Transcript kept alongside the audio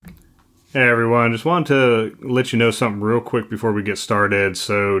Hey everyone, just wanted to let you know something real quick before we get started.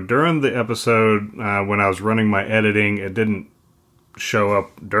 So during the episode, when I was running my editing, it didn't show up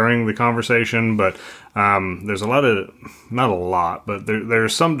during the conversation, but there's not a lot, but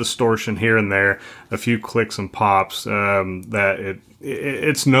there's some distortion here and there, a few clicks and pops that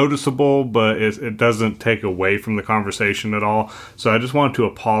it's noticeable, but it doesn't take away from the conversation at all. So I just wanted to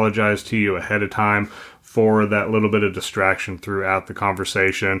apologize to you ahead of time for that little bit of distraction throughout the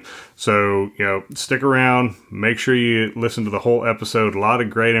conversation. So, stick around, make sure you listen to the whole episode. A lot of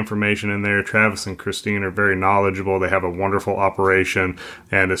great information in there. Travis and Christine are very knowledgeable. They have a wonderful operation,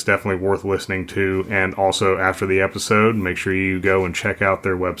 and it's definitely worth listening to. And also, after the episode, make sure you go and check out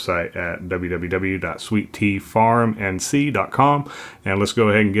their website at www.sweetteafarmnc.com. And let's go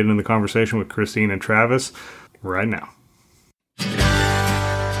ahead and get into the conversation with Christine and Travis right now.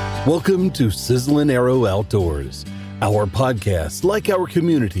 Welcome to Sizzlin' Arrow Outdoors. Our podcast, like our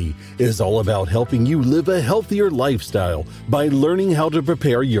community, is all about helping you live a healthier lifestyle by learning how to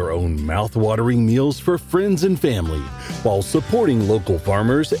prepare your own mouth-watering meals for friends and family while supporting local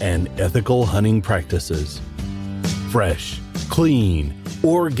farmers and ethical hunting practices. Fresh, clean,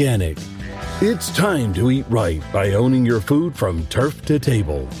 organic. It's time to eat right by owning your food from turf to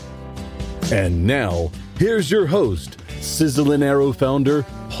table. And now, here's your host, Sizzlin' Arrow founder,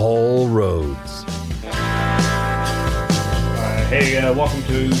 Paul Rhodes. Welcome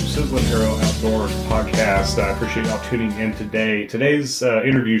to Sizzlin' Arrow Outdoors podcast. I appreciate y'all tuning in today. Today's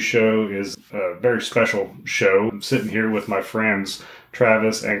interview show is a very special show. I'm sitting here with my friends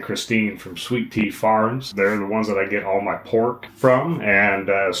Travis and Christine from Sweet Tea Farms. They're the ones that I get all my pork from, and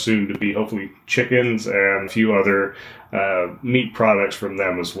soon to be hopefully chickens and a few other meat products from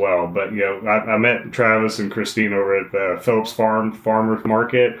them as well. But I met Travis and Christine over at the Phillips Farmers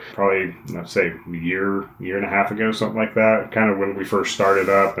Market probably I'd say a year and a half ago, something like that, kind of when we first started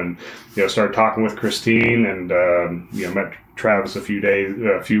up, and started talking with Christine, and met Travis a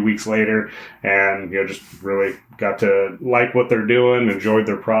few weeks later, and just really got to like what they're doing, enjoyed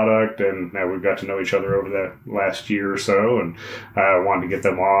their product, and now we've got to know each other over the last year or so, and wanted to get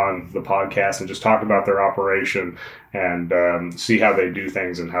them on the podcast and just talk about their operation and see how they do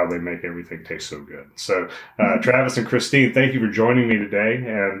things and how they make everything taste so good. So Travis and Christine, thank you for joining me today.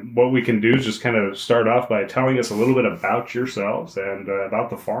 And what we can do is just kind of start off by telling us a little bit about yourselves and about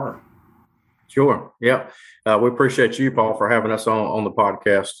the farm. Sure. Yeah. We appreciate you, Paul, for having us on the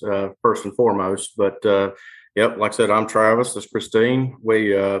podcast, first and foremost. But like I said, I'm Travis. This is Christine.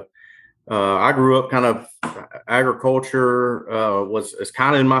 I grew up kind of agriculture is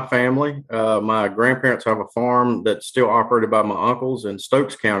kind of in my family. My grandparents have a farm that's still operated by my uncles in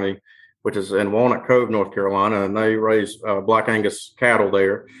Stokes County, which is in Walnut Cove, North Carolina, and they raise Black Angus cattle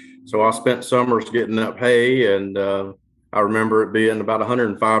there. So I spent summers getting up hay, and I remember it being about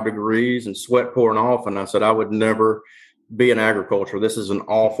 105 degrees and sweat pouring off. And I said, I would never be in agriculture. This is an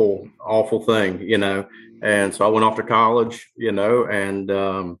awful, awful thing, And so I went off to college,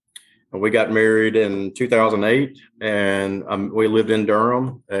 and we got married in 2008, and we lived in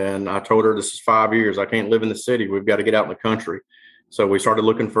Durham. And I told her, this is 5 years. I can't live in the city. We've got to get out in the country. So we started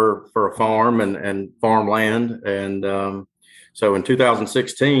looking for a farm and farmland. And so in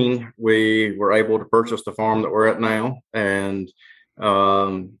 2016, we were able to purchase the farm that we're at now. And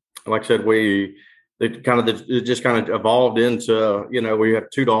like I said, it just kind of evolved into, we have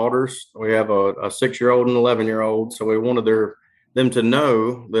two daughters. We have a 6-year-old and 11-year-old. So we wanted them to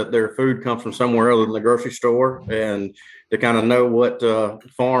know that their food comes from somewhere other than the grocery store, and to kind of know what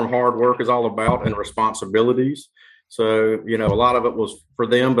farm hard work is all about and responsibilities. So, a lot of it was for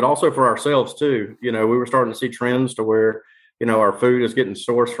them, but also for ourselves too. We were starting to see trends to where, our food is getting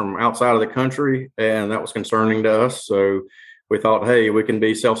sourced from outside of the country, and that was concerning to us. So we thought, hey, we can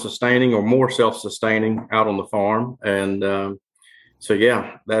be self-sustaining or more self-sustaining out on the farm. And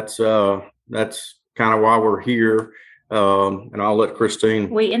that's kind of why we're here. And I'll let Christine.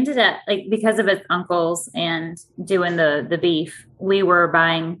 We ended up, because of his uncles and doing the beef, we were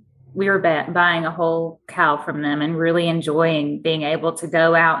buying a whole cow from them and really enjoying being able to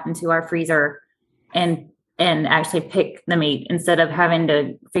go out into our freezer and actually pick the meat instead of having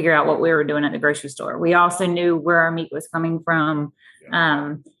to figure out what we were doing at the grocery store. We also knew where our meat was coming from.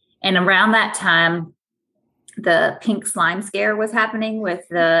 And around that time, the pink slime scare was happening with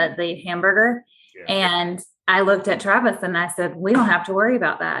the hamburger. Yeah. And I looked at Travis and I said, we don't have to worry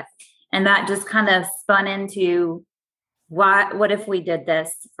about that. And that just kind of spun into what if we did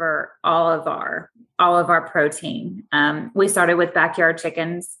this for all of our protein? We started with backyard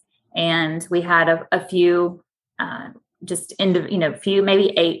chickens, and we had a few, few, maybe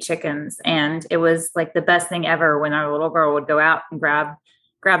 8 chickens. And it was like the best thing ever when our little girl would go out and grab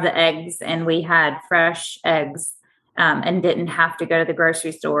grab the eggs, and we had fresh eggs and didn't have to go to the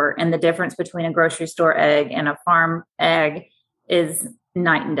grocery store. And the difference between a grocery store egg and a farm egg is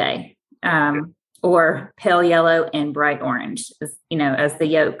night and day, or pale yellow and bright orange, as the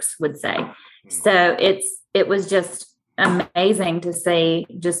yolks would say. So it was just amazing to see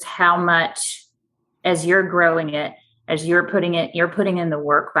just how much, as you're growing it, as you're putting in the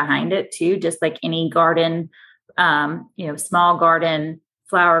work behind it too, just like any garden, small garden,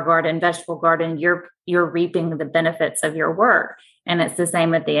 flower garden, vegetable garden, you're reaping the benefits of your work. And it's the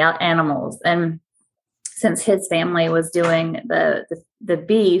same with the animals. And since his family was doing the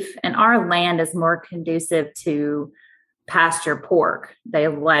beef, and our land is more conducive to pasture pork. They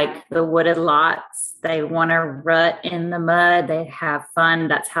like the wooded lots. They want to rut in the mud. They have fun.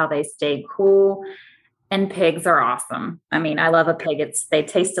 That's how they stay cool. And pigs are awesome. I mean, I love a pig. They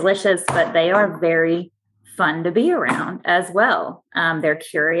taste delicious, but they are very fun to be around as well. They're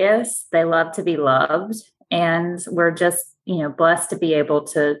curious. They love to be loved. And we're just, blessed to be able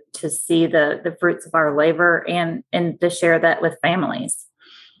to see the fruits of our labor and to share that with families.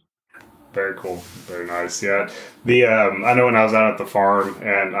 Very cool. Very nice. Yeah. I know when I was out at the farm,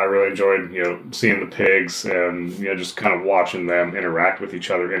 and I really enjoyed, seeing the pigs and, just kind of watching them interact with each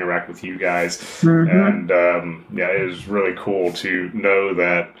other, interact with you guys. Mm-hmm. And, it was really cool to know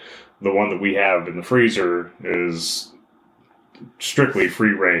that the one that we have in the freezer is strictly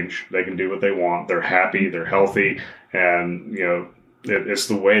free range. They can do what they want. They're happy. They're healthy. And, it's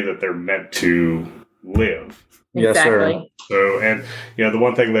the way that they're meant to live. Yes, sir. So, and the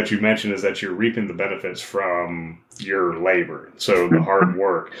one thing that you mentioned is that you're reaping the benefits from your labor. So the hard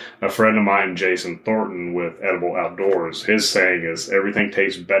work. A friend of mine, Jason Thornton with Edible Outdoors, his saying is everything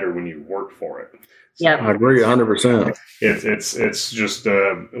tastes better when you work for it. So yeah, I agree 100%. It's just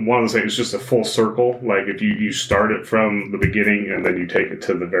one of those things. It's just a full circle. Like if you start it from the beginning and then you take it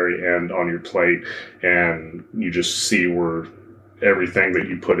to the very end on your plate, and you just see where everything that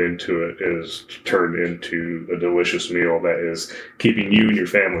you put into it is turned into a delicious meal that is keeping you and your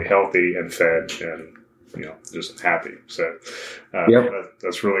family healthy and fed and, just happy. So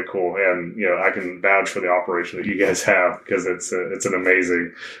that's really cool. And, I can vouch for the operation that you guys have, because it's an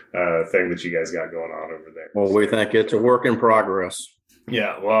amazing thing that you guys got going on over there. Well, we think it's a work in progress.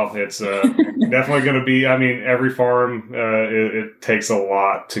 Yeah, well, it's definitely going to be, every farm, it takes a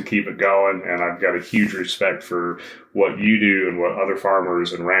lot to keep it going. And I've got a huge respect for what you do and what other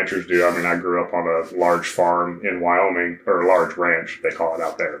farmers and ranchers do. I grew up on a large farm in Wyoming, or a large ranch, they call it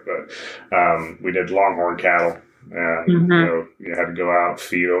out there. But we did longhorn cattle. And, you had to go out,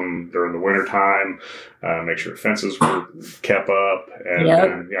 feed them during the wintertime, make sure fences were kept up.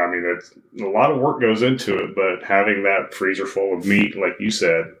 And, it's a lot of work goes into it, but having that freezer full of meat, like you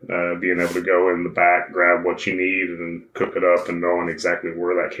said, being able to go in the back, grab what you need and cook it up, and knowing exactly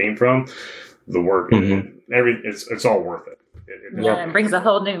where that came from, the work, it's all worth it. It brings a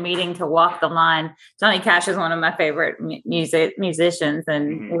whole new meaning to walk the line. Johnny Cash is one of my favorite musicians,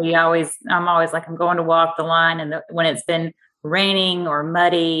 and I'm always like, I'm going to walk the line. And when it's been raining or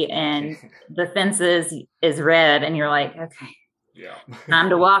muddy and the fences is red, and you're like, okay, time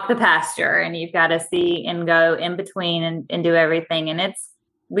to walk the pasture, and you've got to see and go in between and do everything. And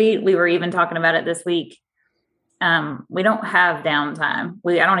we were even talking about it this week. We don't have downtime.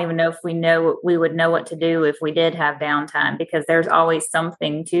 I don't even know if we would know what to do if we did have downtime, because there's always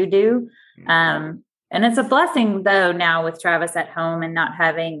something to do. And it's a blessing though, now with Travis at home and not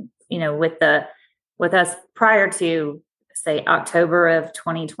having, with us prior to say October of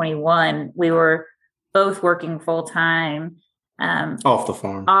 2021, we were both working full time. Off the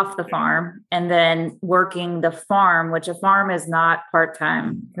farm. And then working the farm, which a farm is not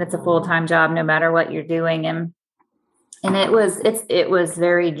part-time. It's a full-time job, no matter what you're doing. And it was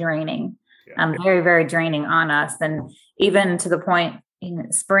very draining, very, very draining on us. And even to the point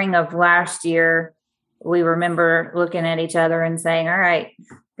in spring of last year, we remember looking at each other and saying, all right,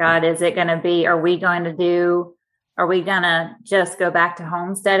 God, is it going to be, are we going to just go back to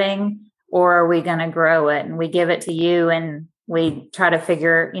homesteading, or are we going to grow it? And we give it to you, and we try to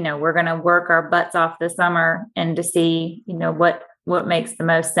figure, we're going to work our butts off this summer and to see, what makes the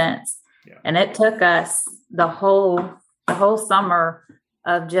most sense. Yeah. And it took us the whole summer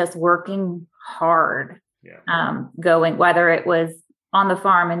of just working hard, going, whether it was on the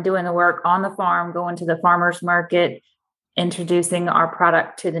farm and doing the work on the farm, going to the farmer's market, introducing our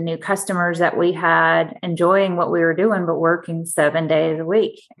product to the new customers that we had, enjoying what we were doing, but working 7 days a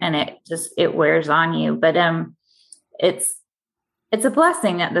week. And it wears on you. But it's a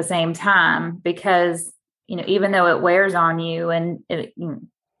blessing at the same time, because, even though it wears on you and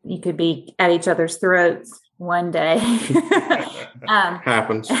you could be at each other's throats, one day.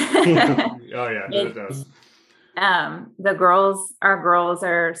 Happens. Oh yeah, it does. Our girls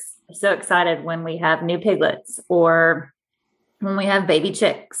are so excited when we have new piglets or when we have baby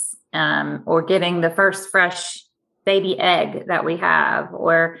chicks, or getting the first fresh baby egg that we have,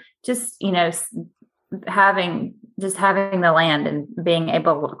 or just, having the land and being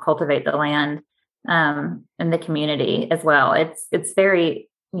able to cultivate the land, in the community as well. It's very,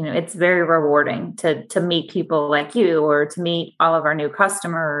 it's very rewarding to meet people like you, or to meet all of our new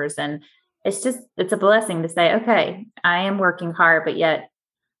customers. And it's a blessing to say, okay, I am working hard, but yet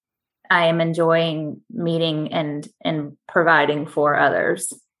I am enjoying meeting and providing for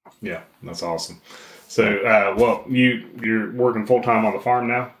others. Yeah, that's awesome. So, you're working full time on the farm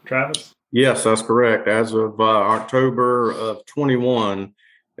now, Travis? Yes, that's correct. As of October of 21,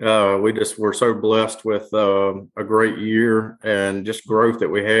 we're so blessed with a great year and just growth that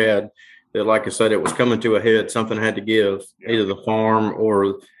we had. That, like I said, it was coming to a head. Something had to give, either the farm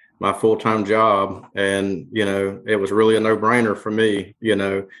or my full-time job. And, it was really a no-brainer for me,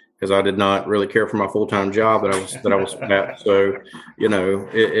 because I did not really care for my full-time job that I was at. So,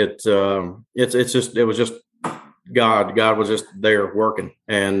 it was just God was just there working,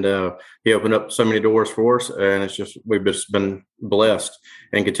 and he opened up so many doors for us, and we've just been blessed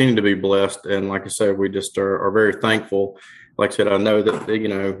and continue to be blessed. And like I said, we just are very thankful. Like I said, I know that,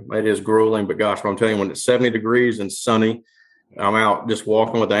 it is grueling, but gosh, I'm telling you, when it's 70 degrees and sunny, I'm out just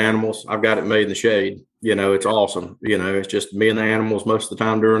walking with the animals. I've got it made in the shade. It's awesome. It's just me and the animals most of the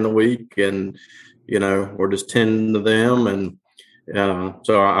time during the week. And, we're just tending to them. And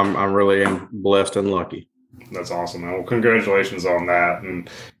so I really am blessed and lucky. That's awesome, man. Well, congratulations on that. And,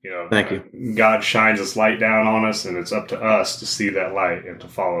 thank you. God shines His light down on us, and it's up to us to see that light and to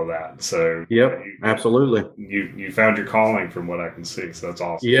follow that. So, yep, absolutely. You found your calling from what I can see. So that's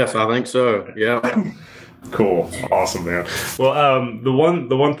awesome. Yes, I think so. Yeah. Cool. Awesome, man. Well, the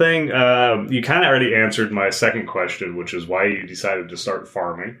one thing, you kind of already answered my second question, which is why you decided to start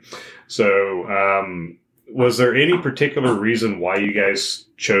farming. So, was there any particular reason why you guys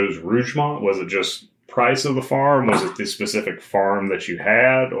chose Rougemont? Was it just price of the farm? Was it the specific farm that you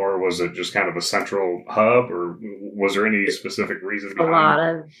had, or was it just kind of a central hub, or was there any specific reason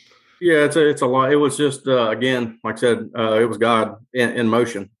behind it? Yeah, it's a lot. It was just, again, like I said, it was God in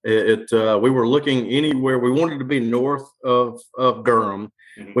motion. We were looking anywhere. We wanted to be north of Durham.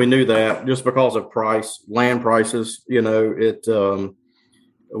 Mm-hmm. We knew that just because of land prices,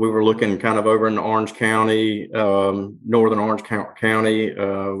 we were looking kind of over in Orange County, northern Orange County.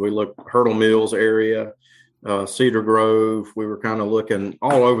 We looked Hurdle Mills area, Cedar Grove. We were kind of looking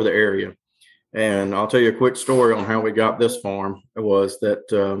all over the area. And I'll tell you a quick story on how we got this farm. It was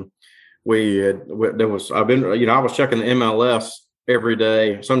that I was checking the MLS every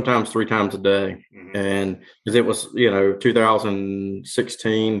day, sometimes 3 times a day. Mm-hmm. And because it was,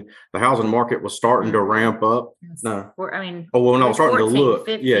 2016, the housing market was starting to ramp up. No. When I was starting to look.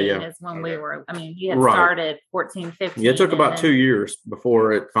 Yeah. Is when we were, you had started 14, 15. Yeah, it took about 2 years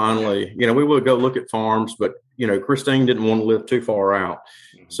before it finally, we would go look at farms, but, Christine didn't want to live too far out.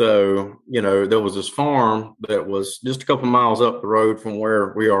 So, there was this farm that was just a couple miles up the road from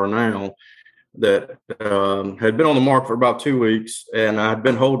where we are now that had been on the market for about 2 weeks, and I'd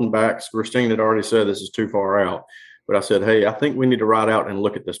been holding back. Christine had already said this is too far out, but I said, hey, I think we need to ride out and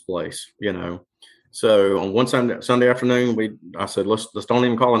look at this place, So on one Sunday afternoon, I said, let's don't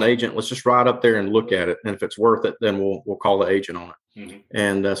even call an agent. Let's just ride up there and look at it, and if it's worth it, then we'll call the agent on it. Mm-hmm.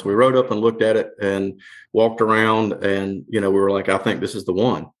 And so we rode up and looked at it and walked around, and we were like, I think this is the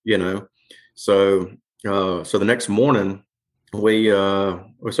one, So the next morning,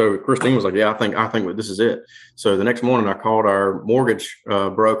 so Christine was like, yeah, I think this is it. So the next morning I called our mortgage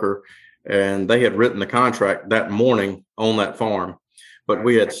broker, and they had written the contract that morning on that farm. But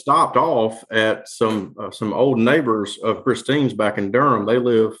we had stopped off at some old neighbors of Christine's back in Durham. They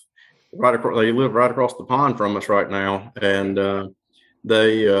live right across the pond from us right now. And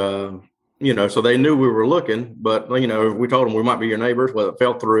they so they knew we were looking, but we told them we might be your neighbors. Well, it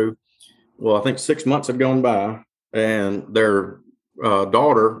fell through. Well, I think 6 months had gone by, and their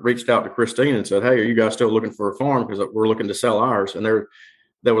daughter reached out to Christine and said, hey, are you guys still looking for a farm? Because we're looking to sell ours. And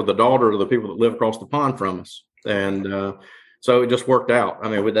that was the daughter of the people that live across the pond from us. And so it just worked out.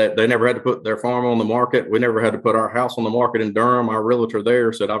 They never had to put their farm on the market. We never had to put our house on the market in Durham. Our realtor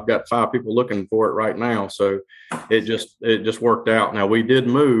there said, I've got 5 people looking for it right now. So it just worked out. Now, we did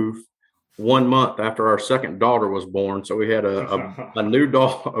move 1 month after our second daughter was born. So we had a new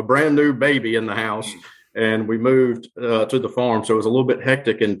a brand new baby in the house, and we moved to the farm. So it was a little bit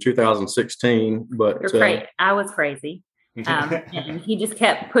hectic in 2016. But I was crazy. And he just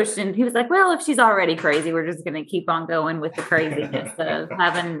kept pushing. He was like, well, if she's already crazy, we're just going to keep on going with the craziness of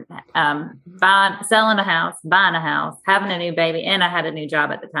having, selling a house, buying a house, having a new baby. And I had a new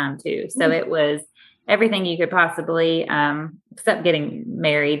job at the time too. So it was everything you could possibly, except getting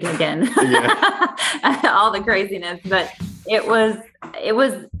married again, all the craziness, but it was,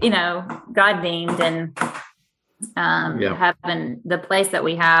 God deemed, and, having the place that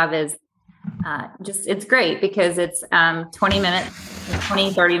we have is, it's great because it's 30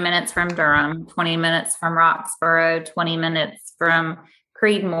 minutes from Durham, 20 minutes from Roxborough, 20 minutes from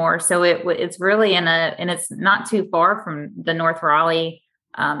Creedmoor. So it's really and it's not too far from the North Raleigh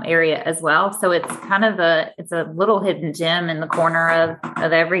area as well. So it's kind of it's a little hidden gem in the corner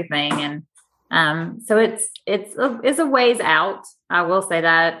of everything. And so it's a ways out. I will say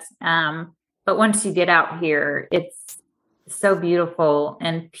that. But once you get out here, it's so beautiful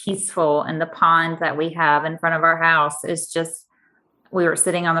and peaceful. And the pond that we have in front of our house is just, we were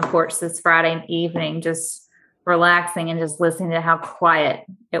sitting on the porch this Friday evening, just relaxing and just listening to how quiet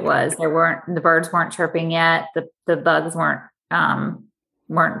it was. The birds weren't chirping yet. The bugs weren't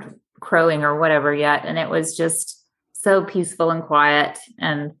crowing or whatever yet. And it was just so peaceful and quiet.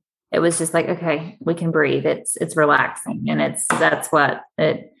 And it was just like, okay, we can breathe. It's relaxing. And it's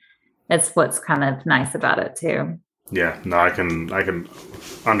what's kind of nice about it too. Yeah, no, I can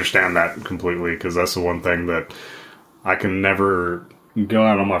understand that completely, because that's the one thing that I can never go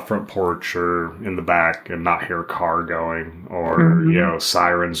out on my front porch or in the back and not hear a car going or,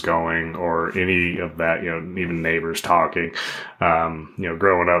 sirens going or any of that, even neighbors talking.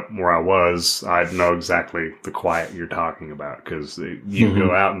 Growing up where I was, I'd know exactly the quiet you're talking about, because you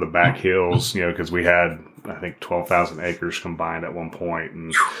go out in the back hills, because we had, I think, 12,000 acres combined at one point,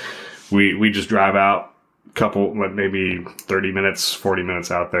 and we just drive out couple, maybe 30 minutes, 40 minutes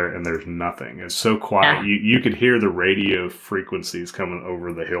out there, and there's nothing. It's so quiet. Yeah. You could hear the radio frequencies coming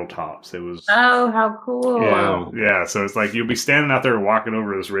over the hilltops. It was, oh, how cool. Yeah, wow. Yeah. So it's like, you'll be standing out there walking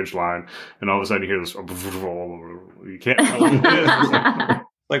over this ridge line, and all of a sudden you hear this, you can't tell what it is.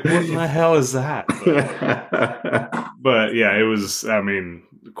 Like, what in the hell is that? But yeah, it was,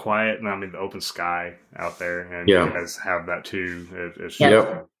 quiet, and the open sky out there, and you guys have that too. It's just,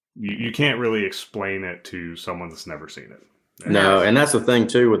 You can't really explain it to someone that's never seen it. No, and that's the thing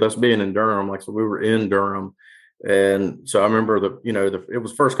too with us being in Durham. Like, so we were in Durham, and so I remember it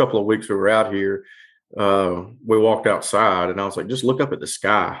was the first couple of weeks we were out here. We walked outside, and I was like, just look up at the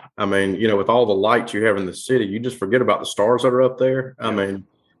sky. With all the lights you have in the city, you just forget about the stars that are up there. Yeah.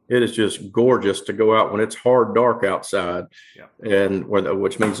 It is just gorgeous to go out when it's hard dark outside, and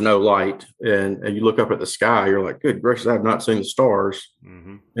which means no light. And you look up at the sky, you're like, good gracious, I have not seen the stars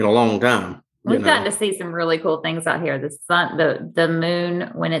in a long time. We've gotten to see some really cool things out here. The sun, the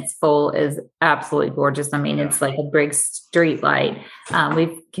moon, when it's full, is absolutely gorgeous. It's like a big street light.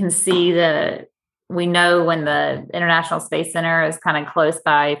 We can see we know when the International Space Center is kind of close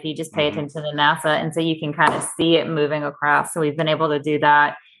by, if you just pay attention to NASA. And so you can kind of see it moving across. So we've been able to do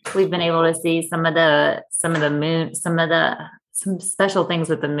that. We've been able to see some of the moon, some special things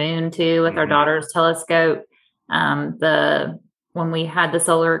with the moon too, with our daughter's telescope. When we had the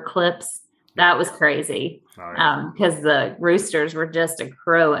solar eclipse, that was crazy. Because the roosters were just a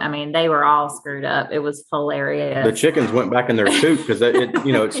crow. They were all screwed up. It was hilarious. The chickens went back in their coop because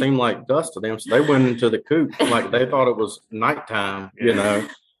it seemed like dusk to them. So they went into the coop like they thought it was nighttime,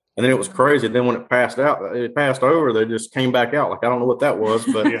 And then it was crazy. Then when it passed over, they just came back out. Like, I don't know what that was,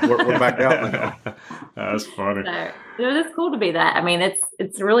 but we're back out now. That's funny. So, it's cool to be that.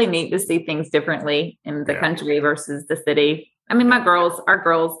 It's really neat to see things differently in the country versus the city. Our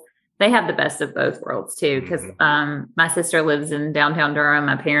girls, they have the best of both worlds too. Because my sister lives in downtown Durham.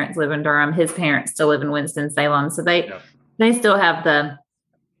 My parents live in Durham. His parents still live in Winston-Salem. So they still have the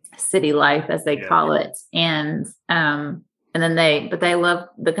city life, as they call it. And then they love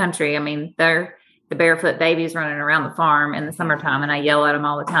the country. They're the barefoot babies running around the farm in the summertime, and I yell at them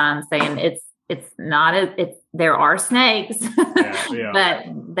all the time saying there are snakes, but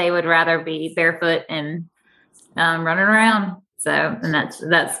they would rather be barefoot and running around. So, and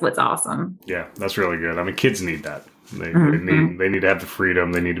that's what's awesome. Yeah, that's really good. Kids need that. They need to have the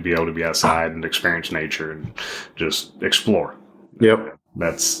freedom. They need to be able to be outside and experience nature and just explore. Yep.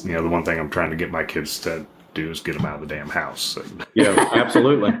 That's, the one thing I'm trying to get my kids to do is get them out of the damn house. Yeah,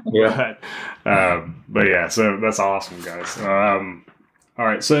 absolutely. Yeah. But yeah, so that's awesome, guys. All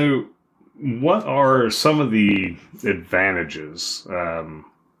right. So what are some of the advantages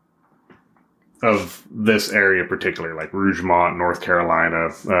of this area, particularly like Rougemont, North Carolina,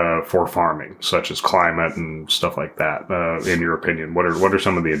 for farming, such as climate and stuff like that? In your opinion, what are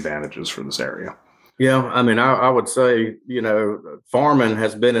some of the advantages for this area? Yeah, I mean, I would say, farming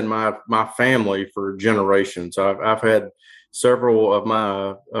has been in my family for generations. I've had several of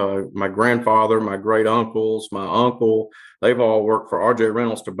my grandfather, my great uncles, my uncle. They've all worked for R.J.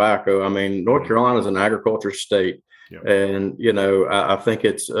 Reynolds Tobacco. I mean, North Carolina is an agriculture state, and I think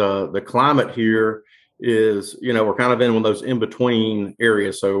it's the climate here is, we're kind of in one of those in between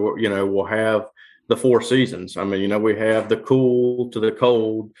areas. So we'll have the four seasons. I mean, we have the cool to the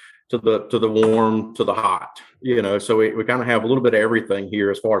cold, to the warm, to the hot, so we kind of have a little bit of everything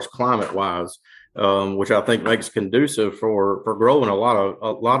here as far as climate wise, which I think makes conducive for growing a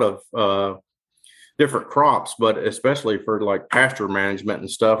lot of different crops, but especially for like pasture management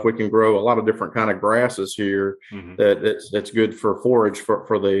and stuff. We can grow a lot of different kind of grasses here that's good for forage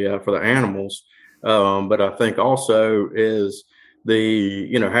for the animals. But I think also is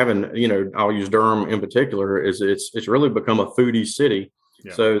having, I'll use Durham in particular, is it's really become a foodie city.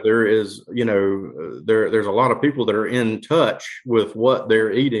 Yeah. So there is, there's a lot of people that are in touch with what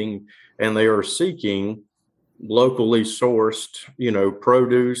they're eating, and they are seeking locally sourced,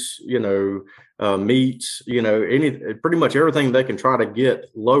 produce, meats, pretty much everything they can try to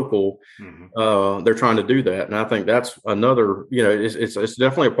get local. They're trying to do that. And I think that's another, it's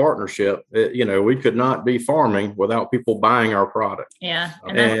definitely a partnership. We could not be farming without people buying our product. Yeah.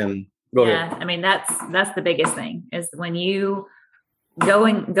 And go ahead. I mean, that's the biggest thing is when you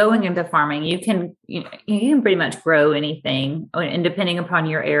going into farming, you can pretty much grow anything, and depending upon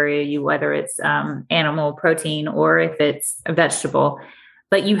your area, whether it's animal protein or if it's a vegetable,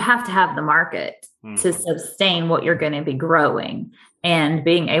 but you have to have the market to sustain what you're going to be growing, and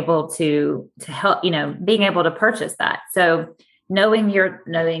being able to help, being able to purchase that. So knowing your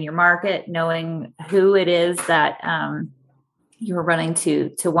market, knowing who it is that you're running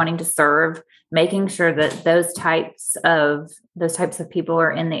to wanting to serve, making sure that those types of people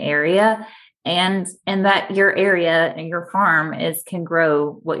are in the area, and that your area and your farm can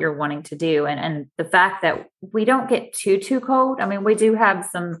grow what you're wanting to do. And the fact that we don't get too cold. I mean, we do have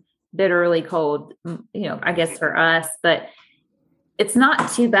some bitterly cold, I guess for us, but it's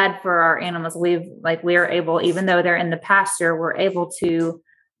not too bad for our animals. We're able, even though they're in the pasture, we're able to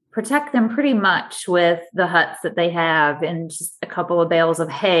protect them pretty much with the huts that they have and just a couple of bales of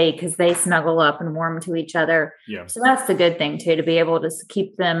hay, because they snuggle up and warm to each other. Yeah. So that's the good thing too, to be able to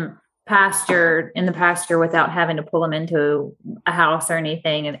keep them in the pasture without having to pull them into a house or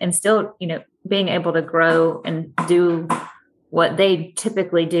anything, and still, being able to grow and do what they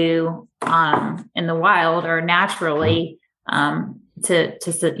typically do in the wild or naturally, for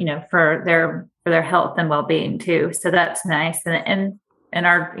their health and well-being too. So that's nice. And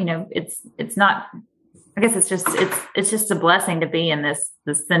our, it's not, I guess it's just a blessing to be in this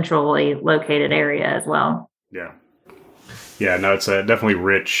centrally located area as well. Yeah. Yeah, no, it's definitely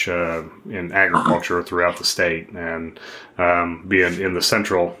rich in agriculture throughout the state, and being in the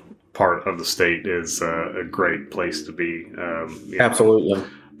central part of the state is a great place to be. Absolutely.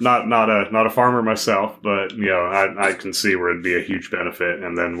 Not a farmer myself, but I can see where it'd be a huge benefit.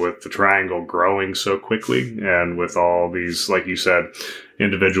 And then with the triangle growing so quickly, and with all these, like you said,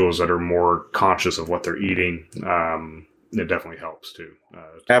 individuals that are more conscious of what they're eating, it definitely helps too.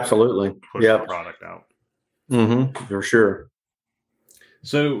 Absolutely, push the product out. For sure.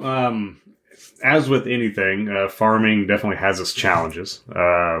 So, as with anything, farming definitely has its challenges,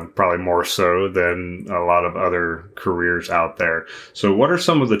 probably more so than a lot of other careers out there. So what are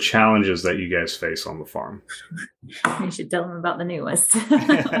some of the challenges that you guys face on the farm? You should tell them about the newest.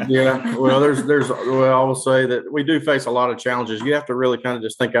 Yeah, well, I will say that we do face a lot of challenges. You have to really kind of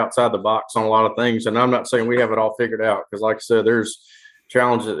just think outside the box on a lot of things. And I'm not saying we have it all figured out, because like I said, there's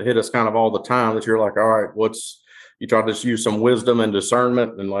challenges that hit us kind of all the time that you're like, all right, you try to just use some wisdom and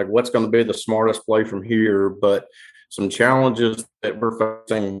discernment and like what's going to be the smartest play from here. But some challenges that we're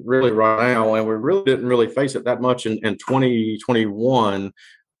facing really right now, and we really didn't really face it that much in 2021,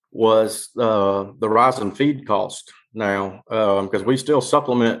 was the rise in feed cost now, because we still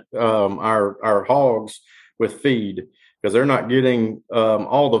supplement our hogs with feed, because they're not getting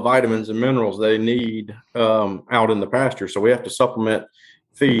all the vitamins and minerals they need out in the pasture. So we have to supplement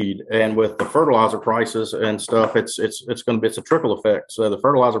feed, and with the fertilizer prices and stuff, it's a trickle effect. So the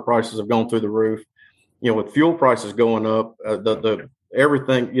fertilizer prices have gone through the roof. With fuel prices going up,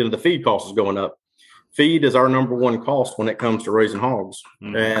 everything, the feed cost is going up. Feed is our number one cost when it comes to raising hogs.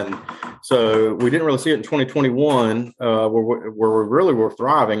 And so we didn't really see it in 2021, where we really were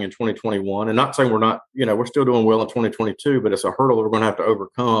thriving in 2021. And not saying we're not, we're still doing well in 2022, but it's a hurdle that we're going to have to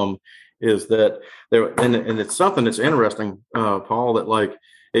overcome. Is that there? And it's something that's interesting, Paul, that like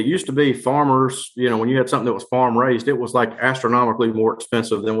it used to be farmers, when you had something that was farm raised, it was like astronomically more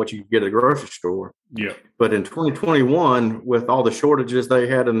expensive than what you could get at a grocery store. Yeah. But in 2021, with all the shortages they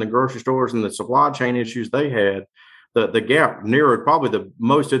had in the grocery stores and the supply chain issues they had, the gap narrowed probably the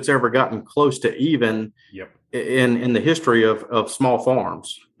most it's ever gotten close to even in the history of small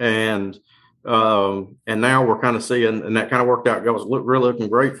farms. And now we're kind of seeing, and that kind of worked out. It was really looking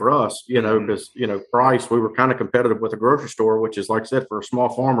great for us, because, price, we were kind of competitive with a grocery store, which is, like I said, for a small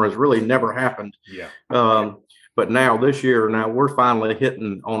farmer has really never happened. Yeah. But now this year, we're finally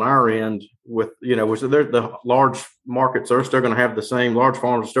hitting on our end with, which the large markets are still going to have the same, large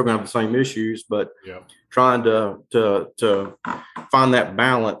farmers are still going to have the same issues, but trying to find that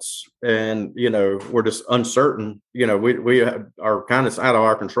balance. And, we're just uncertain, we are kind of out of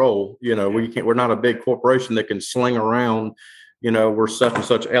our control. We're not a big corporation that can sling around, we're such and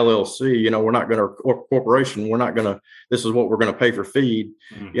such LLC, we're not going to, corporation, we're not going to, this is what we're going to pay for feed.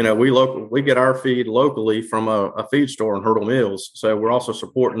 Mm-hmm. We get our feed locally from a feed store in Hurdle Mills. So we're also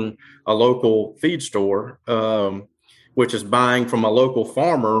supporting a local feed store, which is buying from a local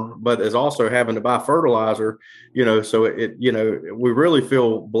farmer, but is also having to buy fertilizer, so we really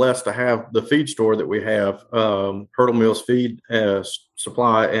feel blessed to have the feed store that we have, Hurdle Mills Feed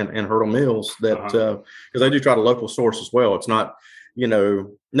Supply and Hurdle Mills, that because they do try to local source as well. It's not,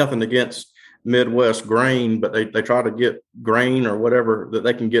 nothing against Midwest grain, but they try to get grain or whatever that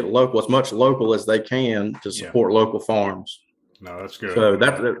they can get local, as much local as they can to support local farms. No, that's good. So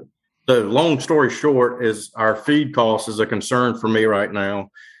that's it. The long story short is our feed cost is a concern for me right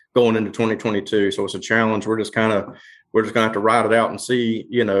now going into 2022. So it's a challenge. We're just going to have to ride it out and see,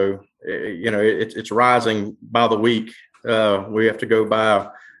 it's rising by the week. We have to go buy,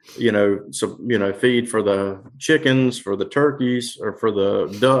 feed for the chickens, for the turkeys, or for the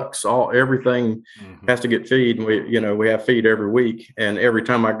ducks, everything has to get feed. And we have feed every week, and every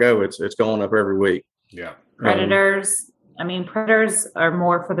time I go, it's going up every week. Yeah. Predators are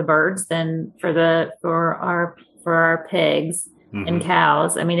more for the birds than for our pigs and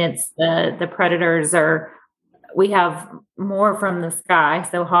cows. I mean, it's the predators we have more from the sky.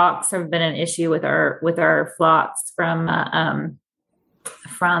 So hawks have been an issue with our flocks from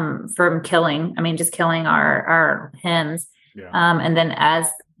killing. I mean, just killing our hens. Yeah. And then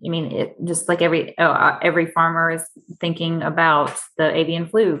just like every farmer is thinking about the avian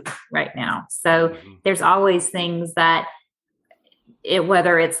flu right now. So there's always things that,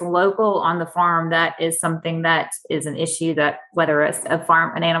 whether it's local on the farm, that is something that is an issue, that whether it's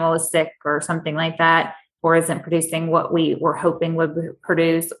an animal is sick or something like that, or isn't producing what we were hoping would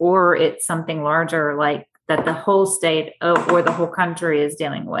produce, or it's something larger like that the whole state or the whole country is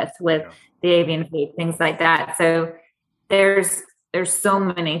dealing with the avian flu, things like that. So there's so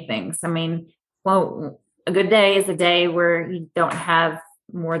many things. I mean, well, a good day is a day where you don't have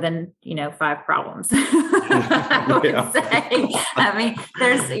more than 5 problems. I would say. I mean,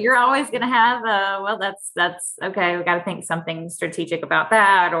 you're always going to have that's okay. We got to think something strategic about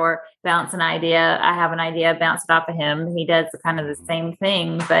that, or bounce an idea. I have an idea, bounce it off of him. He does kind of the same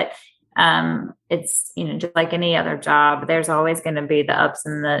thing, but it's just like any other job, there's always going to be the ups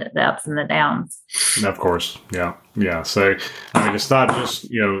and the downs. Of course. Yeah. So I mean, it's not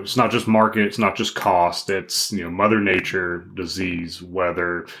just market, it's not just cost, it's Mother Nature, disease,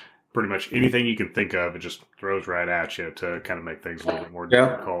 weather, pretty much anything you can think of, it just throws right at you to kind of make things a little bit more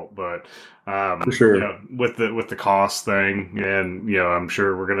difficult. But for sure, with the cost thing, and I'm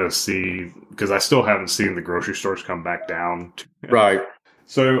sure we're going to see, because I still haven't seen the grocery stores come back down. Right.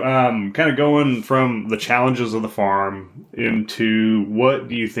 So kind of going from the challenges of the farm into what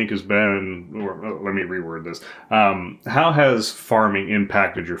do you think has been, or let me reword this, how has farming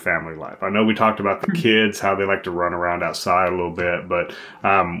impacted your family life? I know we talked about the kids, how they like to run around outside a little bit, but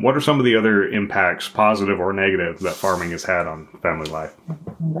what are some of the other impacts, positive or negative, that farming has had on family life?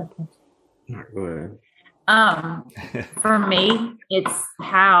 Go ahead. For me, it's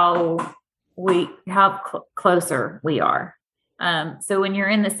how closer we are. So when you're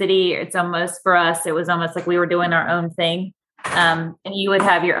in the city, it was almost like we were doing our own thing. And you would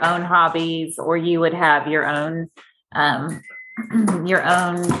have your own hobbies, or you would have your own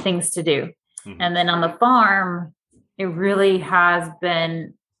things to do. Mm-hmm. And then on the farm, it really has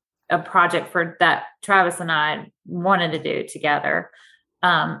been a project that Travis and wanted to do together,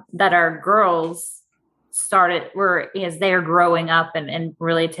 that our girls started as they're growing up and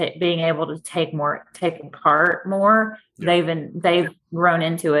really being able to take part more. Yeah. They've grown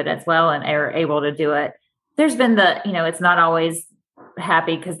into it as well and are able to do it. There's been it's not always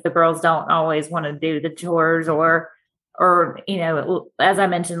happy because the girls don't always want to do the chores or as I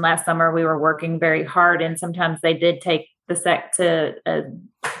mentioned last summer, we were working very hard, and sometimes they did take the sec to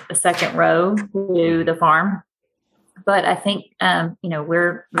a second row to the farm. But I think,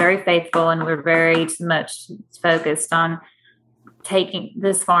 we're very faithful and we're very much focused on taking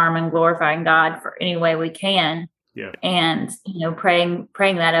this farm and glorifying God for any way we can. Yeah. And, praying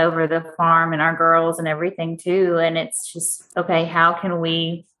that over the farm and our girls and everything too. And it's just, okay, how can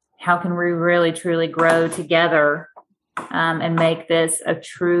we really truly grow together and make this a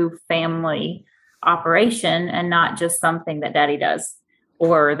true family operation and not just something that daddy does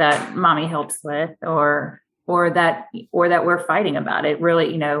or that mommy helps with or that we're fighting about it.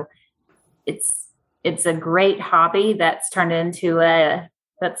 Really, it's a great hobby that's turned into a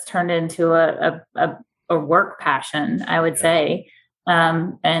work passion, I would say.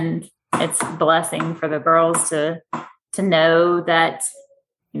 And it's a blessing for the girls to know that,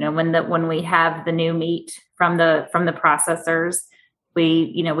 when we have the new meat from the processors,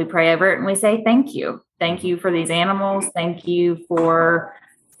 we pray over it and we say, thank you for these animals. Thank you for,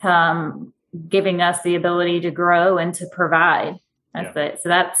 giving us the ability to grow and to provide. That's it. So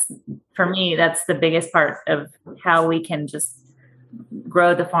that's, for me, that's the biggest part of how we can just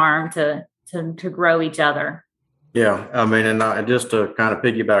grow the farm to grow each other. Yeah. I mean, and just to kind of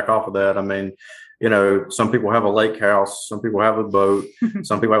piggyback off of that, I mean, some people have a lake house, some people have a boat,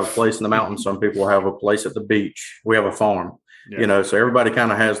 some people have a place in the mountains, some people have a place at the beach. We have a farm. Yeah. So everybody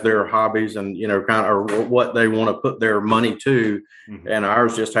kind of has their hobbies and, kind of what they want to put their money to. Mm-hmm. And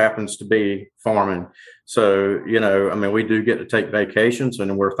ours just happens to be farming. So, I mean, we do get to take vacations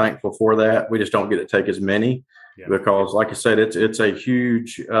and we're thankful for that. We just don't get to take as many because, like I said, it's a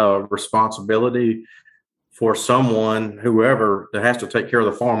huge responsibility for someone, whoever, that has to take care of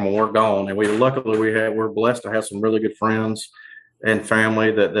the farm when we're gone. And we're blessed to have some really good friends and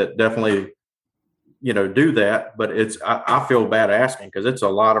family that definitely do that, but I feel bad asking because it's a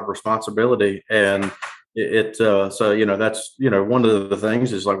lot of responsibility and so that's one of the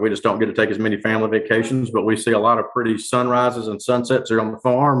things is like we just don't get to take as many family vacations, but we see a lot of pretty sunrises and sunsets here on the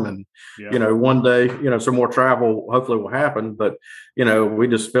farm, and one day some more travel hopefully will happen, but we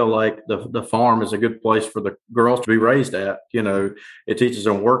just feel like the farm is a good place for the girls to be raised at. It teaches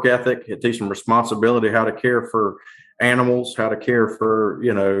them work ethic, it teaches them responsibility, how to care for animals, how to care for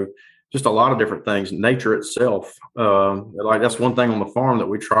just a lot of different things, nature itself. Like that's one thing on the farm that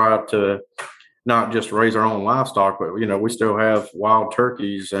we try to not just raise our own livestock, but, we still have wild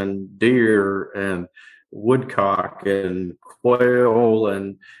turkeys and deer and woodcock and quail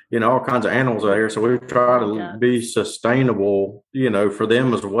and, all kinds of animals out here. So we try to be sustainable, for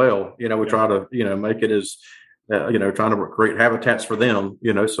them as well. We try to, make it as, trying to create habitats for them,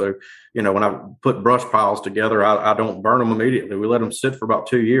 so, when I put brush piles together, I don't burn them immediately. We let them sit for about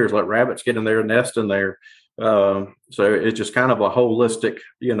 2 years, let rabbits get in there, nest in there. So it's just kind of a holistic,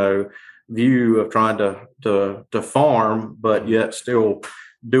 view of trying to farm, but yet still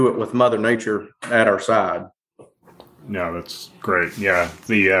do it with Mother Nature at our side. No, that's great. Yeah.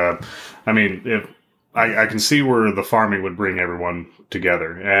 I mean, if I can see where the farming would bring everyone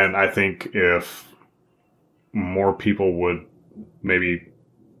together. And I think if more people would maybe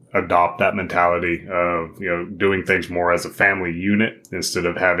adopt that mentality of, doing things more as a family unit instead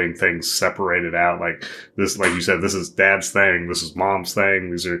of having things separated out. Like this, like you said, this is dad's thing. This is mom's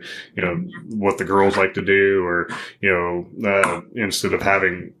thing. These are, what the girls like to do, or, instead of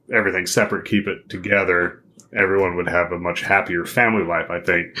having everything separate, keep it together. Everyone would have a much happier family life, I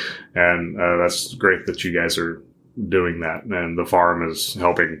think. And that's great that you guys are doing that. And the farm is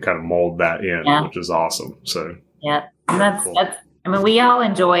helping kind of mold that in, which is awesome. So, yeah, and that's I mean, we all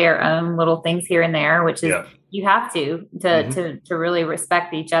enjoy our own little things here and there, which is you have to really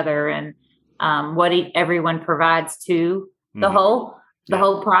respect each other and what everyone provides to the whole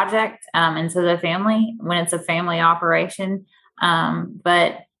project and to the family when it's a family operation.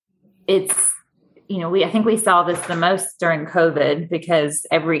 But it's I think we saw this the most during COVID because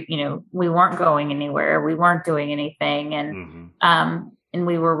we weren't going anywhere, we weren't doing anything, and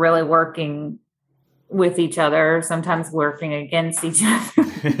we were really working with each other, sometimes working against each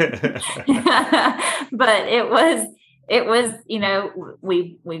other. But it was,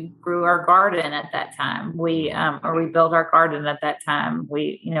 we grew our garden at that time. We built our garden at that time.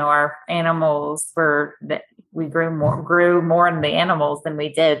 Our animals we grew more in the animals than we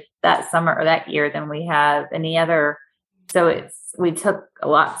did that summer or that year than we have any other. So we took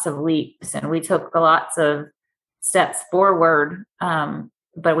lots of leaps and we took lots of steps forward.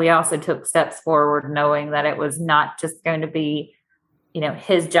 But we also took steps forward knowing that it was not just going to be,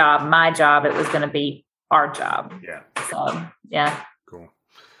 his job, my job. It was going to be our job. Yeah. So, yeah. Cool.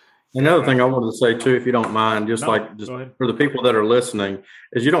 Another thing I wanted to say too, if you don't mind, just for the people that are listening,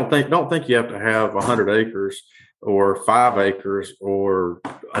 is you don't think you have to have 100 acres or 5 acres or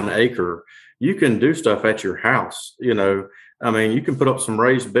an acre, you can do stuff at your house. I mean, you can put up some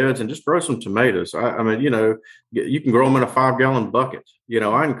raised beds and just grow some tomatoes. I mean, you can grow them in a 5-gallon bucket.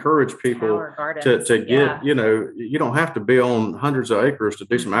 I encourage people to get, you don't have to be on hundreds of acres to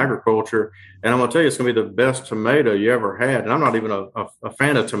do some agriculture. And I'm going to tell you, it's going to be the best tomato you ever had. And I'm not even a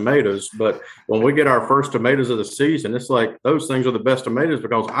fan of tomatoes, but when we get our first tomatoes of the season, it's like those things are the best tomatoes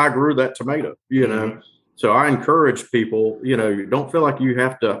because I grew that tomato, So I encourage people, you don't feel like you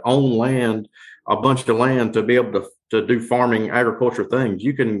have to own a bunch of land to be able to do farming agriculture things.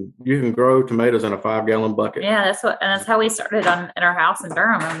 You can grow tomatoes in a 5-gallon bucket. Yeah, that's how we started in our house in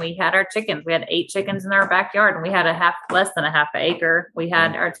Durham. And we had our chickens. We had 8 chickens in our backyard, and we had less than a half an acre. We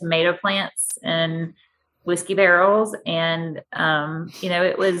had our tomato plants and whiskey barrels, and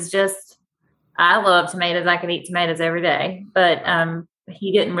it was just, I love tomatoes. I could eat tomatoes every day, but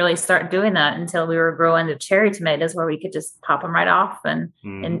he didn't really start doing that until we were growing the cherry tomatoes, where we could just pop them right off and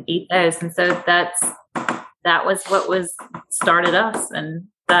eat those. And so that was what started us. And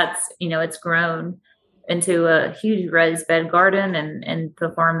that's, it's grown into a huge raised bed garden and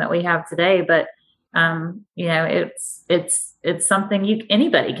the farm that we have today. But, it's something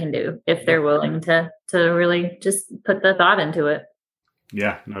anybody can do if they're willing to really just put the thought into it.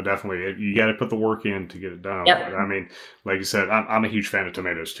 Yeah, no, definitely. You got to put the work in to get it done. Yep. I mean, like you said, I'm a huge fan of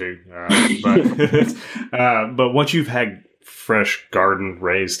tomatoes too. But once you've had fresh garden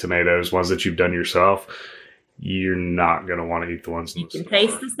raised tomatoes, ones that you've done yourself, you're not going to want to eat the ones in the store. You can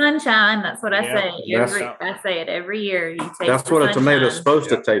taste the sunshine. That's what I say. I say it every year. You taste That's what a tomato is supposed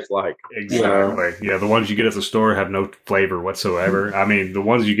to taste like. Exactly. Yeah, the ones you get at the store have no flavor whatsoever. I mean, the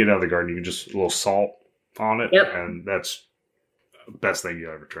ones you get out of the garden, you can just a little salt on it, and that's best thing you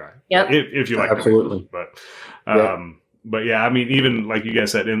ever try. Yep. If you like absolutely. But yeah, I mean, even like you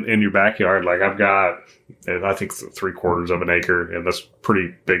guys said, in your backyard, like I've got, I think 3/4 of an acre, and that's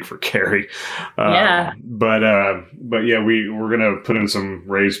pretty big for Carrie. But yeah, we're gonna put in some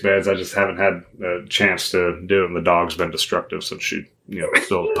raised beds. I just haven't had a chance to do it, and the dog's been destructive since she,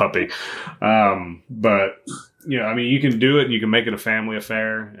 still a puppy. But I mean, you can do it. You can make it a family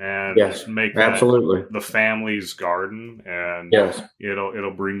affair and just make that the family's garden, and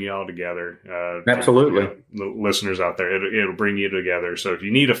it'll bring you all together. Absolutely, the listeners out there, it'll bring you together. So if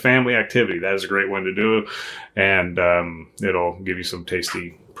you need a family activity, that is a great one to do, and it'll give you some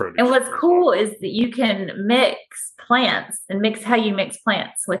tasty produce. And what's cool is that you can mix plants and mix how you mix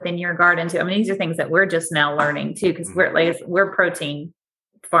plants within your garden too. I mean, these are things that we're just now learning too, because we're protein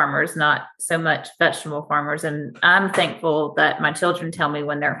farmers, not so much vegetable farmers. And I'm thankful that my children tell me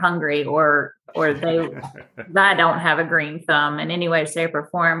when they're hungry or I don't have a green thumb in any way, shape, or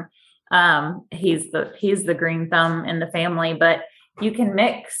form. He's the green thumb in the family, but you can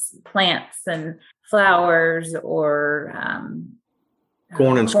mix plants and flowers or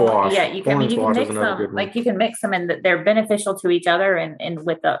corn and squash. Yeah, you can mix them. Like you can mix them, and they're beneficial to each other, and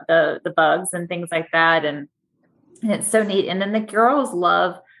with the bugs and things like that, and it's so neat. And then the girls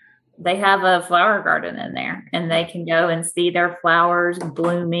they have a flower garden in there, and they can go and see their flowers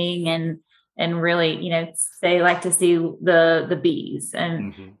blooming and really, they like to see the bees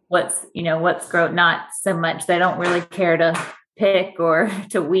and what's grown. Not so much. They don't really care to pick or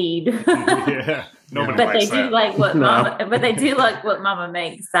to weed. Yeah. Nobody but likes they do like what Mama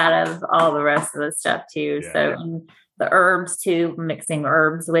makes out of all the rest of the stuff too. Yeah. So the herbs too, mixing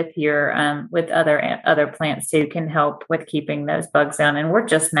herbs with your with other plants too can help with keeping those bugs down. And I'm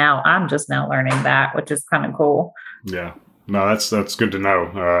just now learning that, which is kind of cool. Yeah. No, that's good to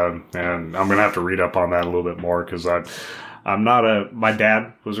know. And I'm gonna have to read up on that a little bit more, because I'm not my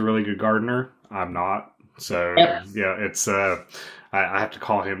dad was a really good gardener. I'm not. So yeah, it's I have to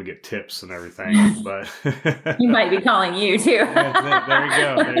call him and get tips and everything, but he might be calling you too.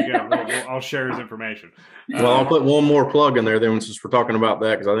 There you go. I'll share his information. Well, I'll put one more plug in there then, since we're talking about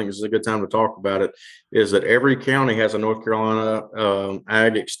that, because I think this is a good time to talk about it, is that every county has a North Carolina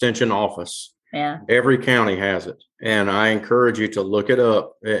Ag Extension office. Yeah. Every county has it. And I encourage you to look it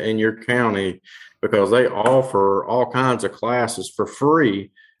up in your county, because they offer all kinds of classes for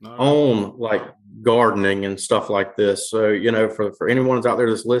free on like gardening and stuff like this. So, for anyone out there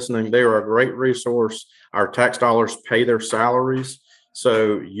that's listening, they are a great resource. Our tax dollars pay their salaries,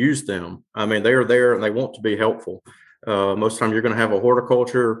 so use them. I mean, they are there and they want to be helpful. Most of the time you're going to have a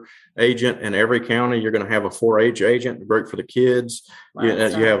horticulture agent in every county. You're going to have a 4-H agent, great for the kids.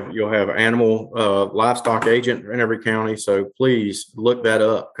 You'll have animal livestock agent in every county. So please look that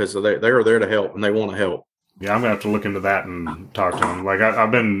up, because they are there to help and they want to help. Yeah, I'm gonna have to look into that and talk to him. Like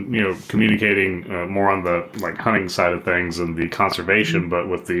I've been, communicating more on the like hunting side of things and the conservation, but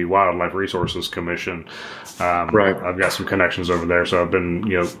with the Wildlife Resources Commission, Right. I've got some connections over there, so I've been,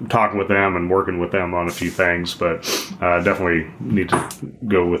 talking with them and working with them on a few things. But definitely need to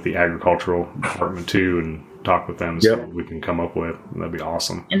go with the agricultural department too and talk with them and see what we can come up with. That'd be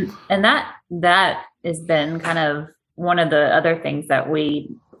awesome. And that has been kind of one of the other things that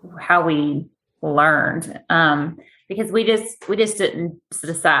how we learned, because we just didn't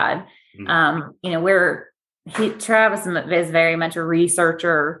decide. Travis is very much a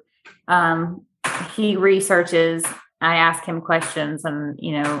researcher. He researches. I ask him questions, and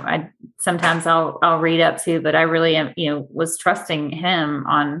sometimes I'll read up too, but I really am, was trusting him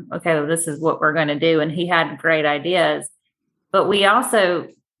on, okay, well, this is what we're going to do, and he had great ideas. But we also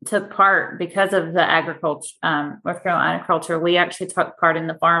took part because of the agriculture, North Carolina agriculture. We actually took part in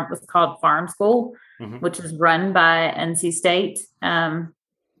it was called Farm School, which is run by NC State. And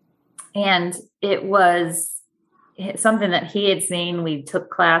it was something that he had seen. We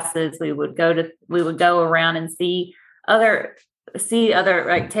took classes. We would go around and take other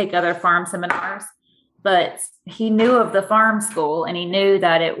farm seminars, but he knew of the Farm School, and he knew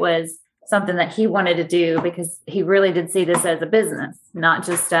that it was something that he wanted to do because he really did see this as a business, not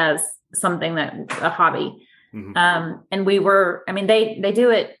just as something a hobby. And they do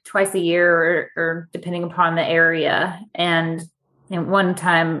it twice a year or depending upon the area. And one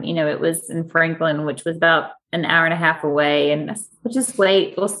time, it was in Franklin, which was about an hour and a half away, and we'll just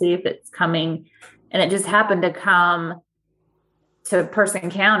wait. We'll see if it's coming. And it just happened to come to Person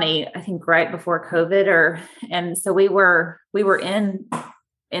County, I think right before COVID, and so we were in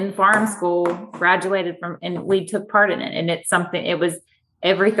Farm School, graduated from, and we took part in it. And it was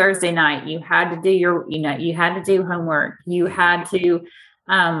every Thursday night. You had to do you had to do homework. You had to,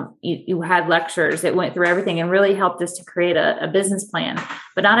 you had lectures. It went through everything and really helped us to create a business plan.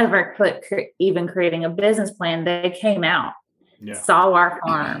 But not even creating a business plan, they came out, saw our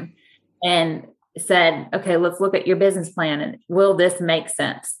farm, and said, okay, let's look at your business plan. And will this make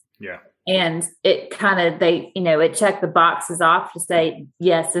sense? Yeah. And it it checked the boxes off to say,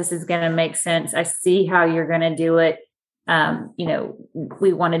 yes, this is going to make sense. I see how you're going to do it.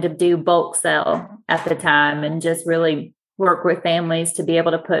 We wanted to do bulk sell at the time and just really work with families to be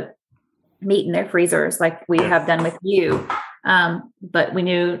able to put meat in their freezers like we have done with you. But we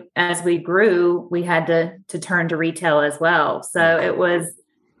knew as we grew, we had to turn to retail as well. So it was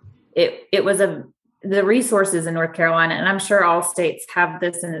the resources in North Carolina, and I'm sure all states have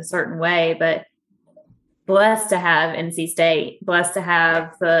this in a certain way, but blessed to have NC State, blessed to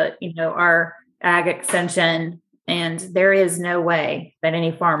have our ag extension. And there is no way that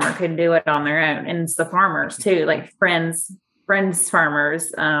any farmer could do it on their own. And it's the farmers too, like friends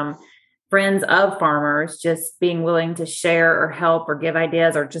farmers, friends of farmers, just being willing to share or help or give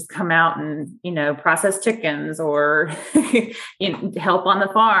ideas or just come out and, process chickens or, help on the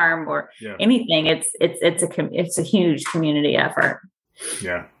farm or anything. It's a huge community effort.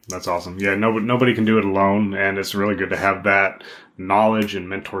 Yeah, that's awesome. Yeah, nobody can do it alone. And it's really good to have that knowledge and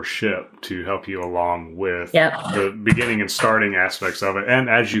mentorship to help you along with the beginning and starting aspects of it. And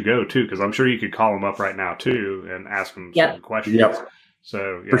as you go too, because I'm sure you could call them up right now too and ask them some questions. Yep.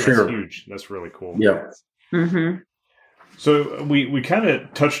 So For sure. That's huge. That's really cool. Yeah. Mm-hmm. So we kind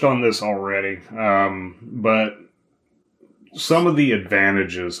of touched on this already, but some of the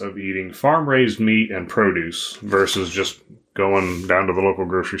advantages of eating farm-raised meat and produce versus just going down to the local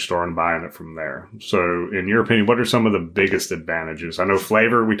grocery store and buying it from there. So in your opinion, what are some of the biggest advantages? I know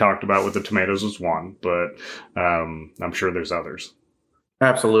flavor we talked about with the tomatoes is one, but I'm sure there's others.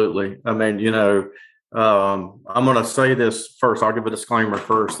 Absolutely. I mean, I'm going to say this first. I'll give a disclaimer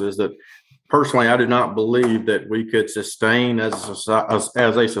first, is that personally, I do not believe that we could sustain as a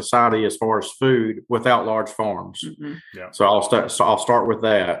society as far as food without large farms. Mm-hmm. Yeah. So I'll start with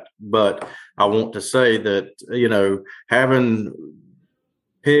that. But I want to say that, having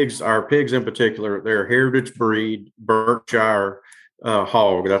our pigs in particular, they're a heritage breed, Berkshire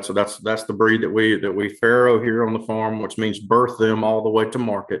hog. That's the breed that we farrow here on the farm, which means birth them all the way to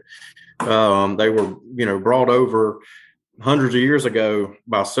market. They were, brought over hundreds of years ago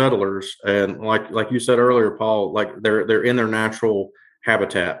by settlers, and like you said earlier, Paul, like they're in their natural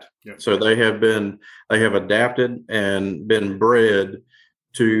habitat. Yeah. So they have adapted and been bred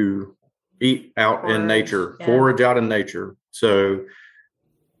to eat out in nature, forage out in nature. So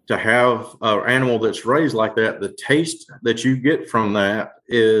to have an animal that's raised like that, the taste that you get from that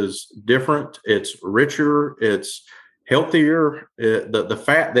is different. It's richer. It's healthier. The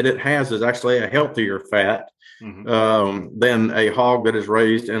fat that it has is actually a healthier fat than a hog that is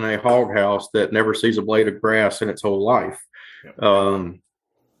raised in a hog house that never sees a blade of grass in its whole life.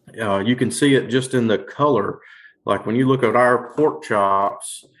 You can see it just in the color. Like when you look at our pork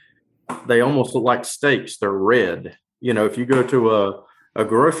chops, they almost look like steaks. They're red. If you go to a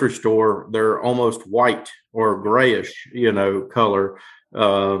grocery store, they're almost white or grayish, color.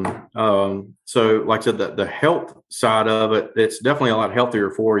 So like I said, the health side of it, it's definitely a lot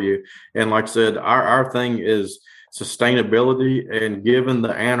healthier for you. And like I said, our thing is sustainability and giving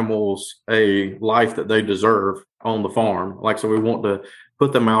the animals a life that they deserve on the farm. So we want to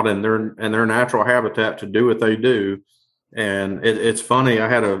put them out in their natural habitat to do what they do. And it's funny. I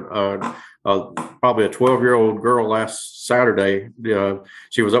had probably a 12-year-old girl last Saturday.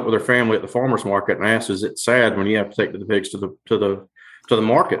 She was up with her family at the farmer's market and asked, "Is it sad when you have to take the pigs to the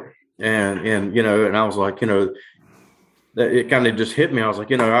market?" And I was like, it kind of just hit me. I was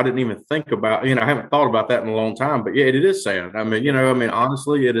like, I didn't even think about, I haven't thought about that in a long time, but yeah, it is sad.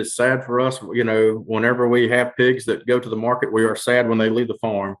 Honestly, it is sad for us. Whenever we have pigs that go to the market, we are sad when they leave the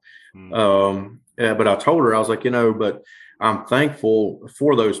farm. But I told her, I was like, but I'm thankful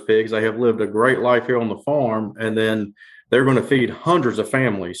for those pigs. They have lived a great life here on the farm, and then they're going to feed hundreds of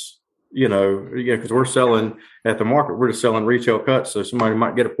families. Because we're selling at the market, we're just selling retail cuts. So somebody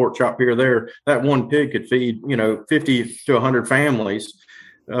might get a pork chop here or there. That one pig could feed, 50 to 100 families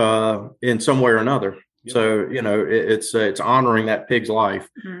in some way or another. Yep. So, it's honoring that pig's life.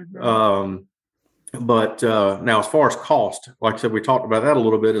 But now, as far as cost, like I said, we talked about that a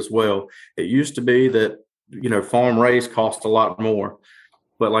little bit as well. It used to be that, farm raised cost a lot more.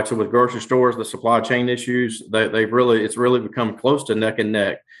 But like I said, with grocery stores, the supply chain issues, it's really become close to neck and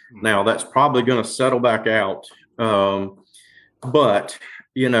neck. Now that's probably going to settle back out. But,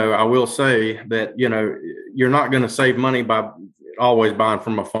 I will say that, you're not going to save money by always buying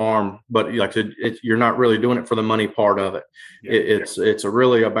from a farm, but like I said, you're not really doing it for the money part of it. It's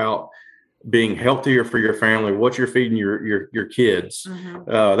really about being healthier for your family, what you're feeding your kids.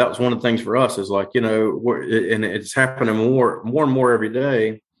 That was one of the things for us is like, and it's happening more and more every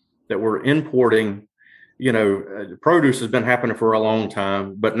day that we're importing, produce has been happening for a long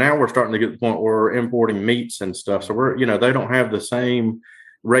time, but now we're starting to get to the point where we're importing meats and stuff. So they don't have the same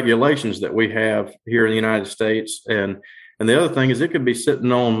regulations that we have here in the United States. And the other thing is it could be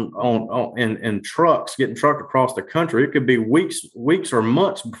sitting on in trucks, getting trucked across the country. It could be weeks or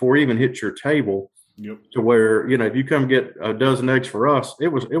months before it even hits your table. Yep. To where, if you come get a dozen eggs for us, it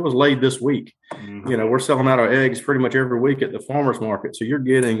was laid this week. We're selling out our eggs pretty much every week at the farmer's market. So you're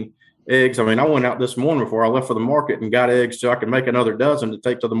getting eggs. I went out this morning before I left for the market and got eggs so I could make another dozen to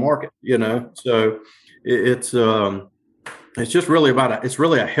take to the market, So it's just really it's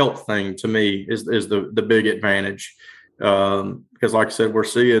really a health thing to me is the big advantage. Because like I said, we're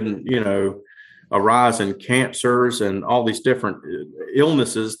seeing, a rise in cancers and all these different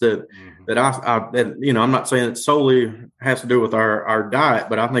illnesses that I'm not saying it solely has to do with our diet,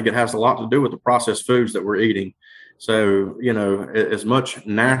 but I think it has a lot to do with the processed foods that we're eating. So, as much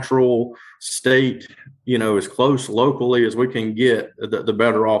natural state, as close locally as we can get, the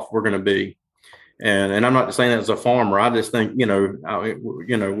better off we're going to be. And I'm not saying that as a farmer. I just think,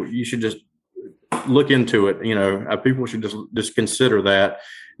 you should just look into it. People should just consider that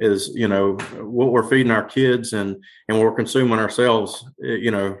is, what we're feeding our kids and what we're consuming ourselves,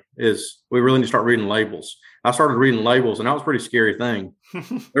 is we really need to start reading labels. I started reading labels and that was a pretty scary thing.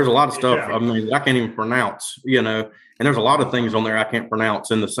 There's a lot of stuff. I can't even pronounce, and there's a lot of things on there I can't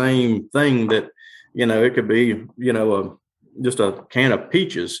pronounce. And the same thing that, it could be, just a can of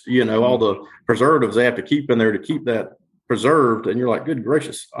peaches, all the preservatives they have to keep in there to keep that preserved, and you're like, good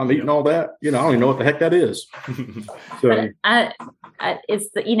gracious, I'm eating all that. I don't even know what the heck that is. So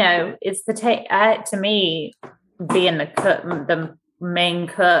to me, being the cook, the main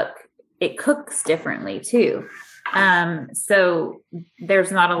cook, it cooks differently too. So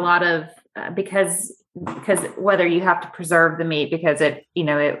there's not a lot of because whether you have to preserve the meat because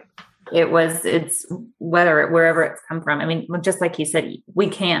it's wherever it's come from. Just like you said, we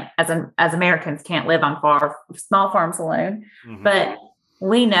can't, as Americans, can't live on small farms alone. But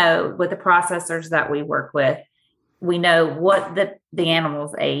we know with the processors that we work with, we know what the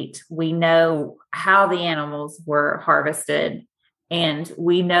animals ate. We know how the animals were harvested, and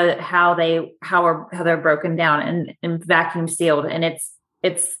we know how they're broken down and vacuum sealed. And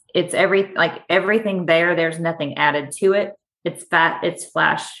it's everything there. There's nothing added to it. It's fat, it's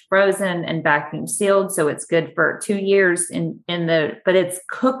flash frozen and vacuum sealed. So it's good for 2 years but it's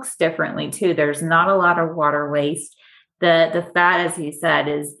cooks differently too. There's not a lot of water waste. The fat, as he said,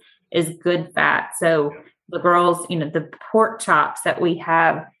 is good fat. So the girls, the pork chops that we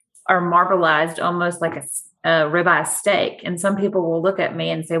have are marbleized almost like a ribeye steak. And some people will look at me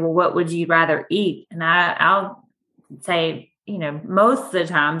and say, well, what would you rather eat? And I'll say, most of the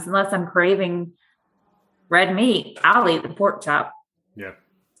times, unless I'm craving red meat, I'll eat the pork chop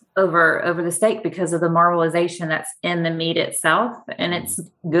over the steak because of the marbleization that's in the meat itself. And it's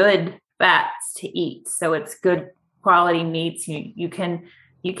good fats to eat. So it's good quality meats. You can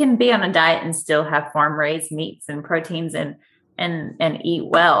be on a diet and still have farm raised meats and proteins and eat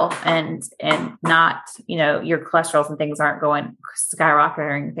well and not, your cholesterols and things aren't going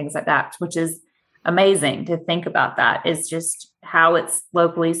skyrocketing and things like that, which is amazing to think about. That is just how it's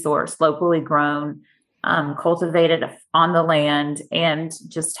locally sourced, locally grown, cultivated on the land, and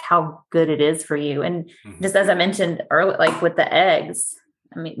just how good it is for you. And just as I mentioned earlier, like with the eggs,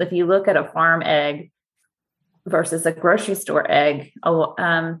 I mean, if you look at a farm egg versus a grocery store egg,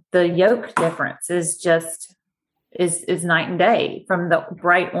 the yolk difference is night and day, from the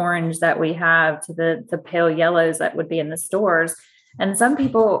bright orange that we have to the pale yellows that would be in the stores. And some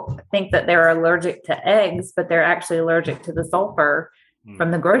people think that they're allergic to eggs, but they're actually allergic to the sulfur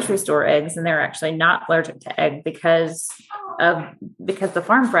from the grocery store eggs, and they're actually not allergic to egg because the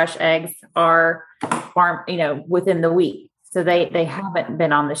farm fresh eggs are within the week. So they haven't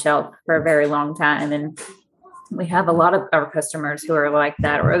been on the shelf for a very long time. And we have a lot of our customers who are like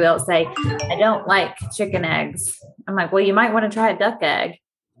that, or they'll say, I don't like chicken eggs. I'm like, well, you might want to try a duck egg.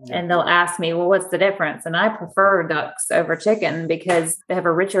 And they'll ask me, well, what's the difference? And I prefer ducks over chicken because they have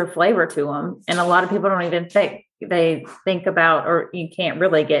a richer flavor to them. And a lot of people don't even think about, or you can't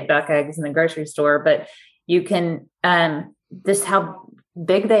really get duck eggs in the grocery store, but you can, just how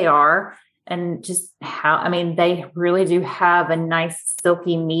big they are and just they really do have a nice,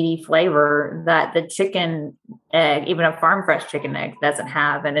 silky, meaty flavor that the chicken egg, even a farm fresh chicken egg, doesn't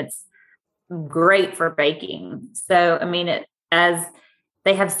have. And it's great for baking. So, as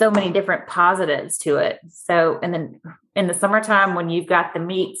they have so many different positives to it. So, and then in the summertime, when you've got the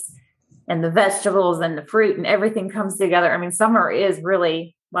meats and the vegetables and the fruit and everything comes together, summer is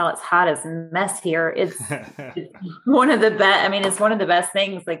really, while it's hot as a mess here, it's one of the best. It's one of the best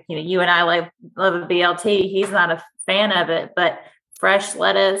things. Like, you and I love a BLT. He's not a fan of it, but fresh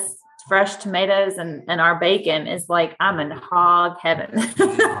lettuce, fresh tomatoes, and our bacon is like, I'm in hog heaven.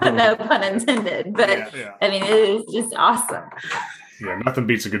 No pun intended, but it is just awesome. Yeah, nothing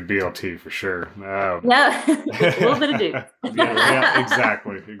beats a good BLT for sure. A little bit of do.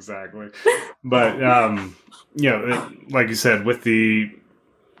 Exactly. But like you said, with the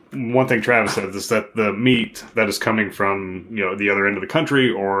one thing Travis said is that the meat that is coming from the other end of the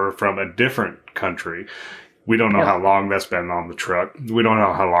country or from a different country, we don't know how long that's been on the truck. We don't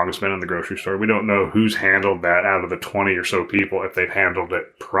know how long it's been in the grocery store. We don't know who's handled that out of the 20 or so people, if they've handled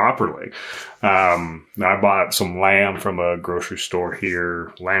it properly. I bought some lamb from a grocery store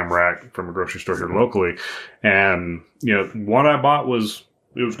here, lamb rack from a grocery store here locally. And, one I bought it was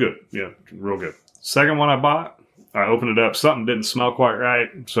good. Yeah, real good. Second one I bought, I opened it up. Something didn't smell quite right.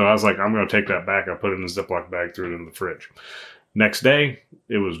 So I was like, I'm going to take that back. I put it in a Ziploc bag, threw it in the fridge. Next day,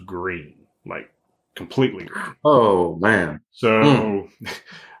 it was green, like completely green. Oh, man. So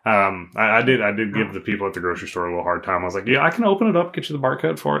I did give the people at the grocery store a little hard time. I was like, yeah, I can open it up, get you the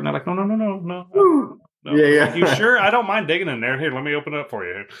barcode for it. And they're like, no. Yeah. Like, you sure? I don't mind digging in there. Here, let me open it up for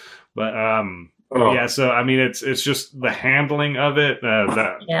you. But yeah, so it's just the handling of it.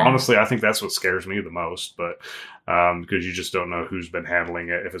 Honestly, I think that's what scares me the most. But because you just don't know who's been handling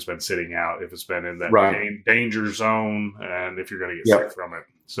it, if it's been sitting out, if it's been in that danger zone, and if you're going to get sick from it.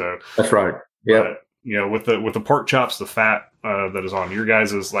 So that's right. Yeah. With the pork chops, the fat that is on your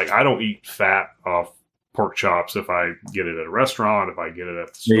guys is like, I don't eat fat off pork chops if I get it at a restaurant, if I get it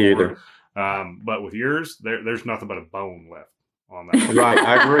at the store. Me either. But with yours, there's nothing but a bone left on that. Right,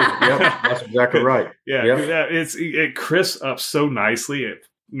 I agree. Yep, that's exactly right. Yeah, it crisps up so nicely.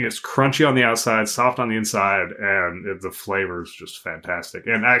 It's crunchy on the outside, soft on the inside, and the flavor is just fantastic.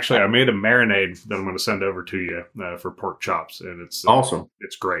 And actually, I made a marinade that I'm going to send over to you for pork chops, and it's awesome.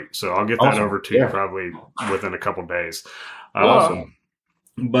 It's great. So I'll get that over to you probably within a couple days. Awesome.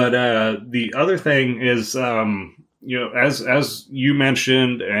 But the other thing is, as you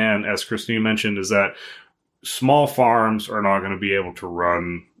mentioned, and as Christine mentioned, is that small farms are not going to be able to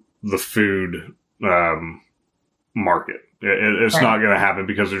run the food market. It's not going to happen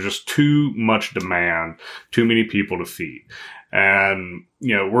because there's just too much demand, too many people to feed. And,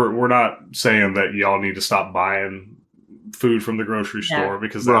 we're not saying that y'all need to stop buying food from the grocery store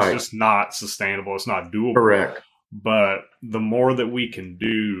because that's just not sustainable. It's not doable. Correct. But the more that we can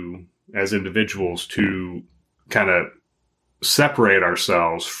do as individuals to kind of separate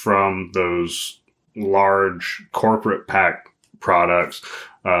ourselves from those large corporate packed products,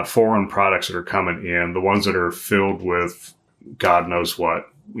 foreign products that are coming in, the ones that are filled with God knows what,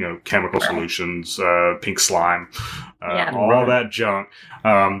 chemical solutions, pink slime, all that junk,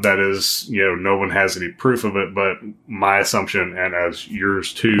 that is, no one has any proof of it, but my assumption, and as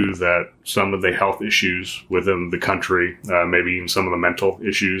yours too, that some of the health issues within the country, maybe even some of the mental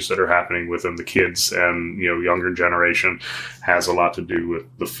issues that are happening within the kids and, younger generation has a lot to do with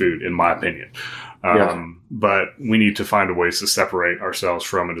the food, in my opinion. But we need to find ways to separate ourselves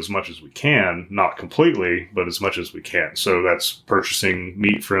from it as much as we can, not completely, but as much as we can. So that's purchasing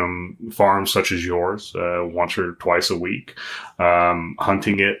meat from farms such as yours, once or twice a week,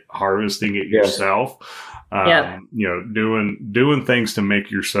 hunting it, harvesting it yourself, doing things to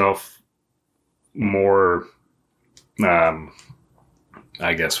make yourself more,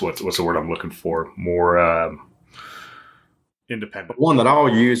 I guess what's the word I'm looking for? More, independent. One that I'll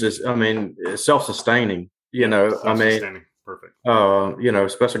use is, self-sustaining, Perfect.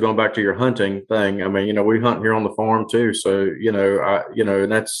 Especially going back to your hunting thing. We hunt here on the farm too. So,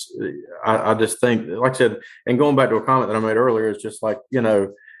 and that's, I just think, like I said, and going back to a comment that I made earlier, is just like,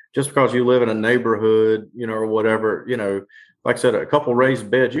 just because you live in a neighborhood, or whatever, like I said, a couple raised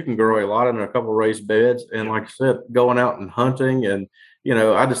beds, you can grow a lot in a couple raised beds. And like I said, going out and hunting and,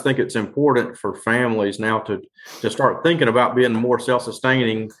 I just think it's important for families now to start thinking about being more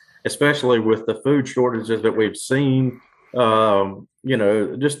self-sustaining, especially with the food shortages that we've seen.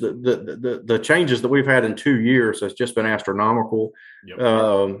 Just the changes that we've had in 2 years has just been astronomical.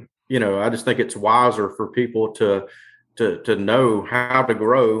 I just think it's wiser for people to know how to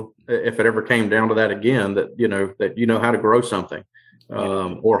grow if it ever came down to that again, that how to grow something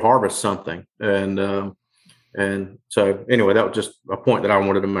or harvest something. And so anyway, that was just a point that I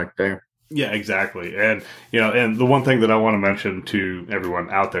wanted to make there. Yeah, exactly. And, and the one thing that I want to mention to everyone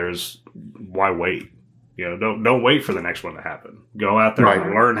out there is why wait? Don't wait for the next one to happen. Go out there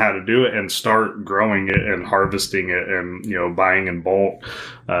and learn how to do it and start growing it and harvesting it and, buying in bulk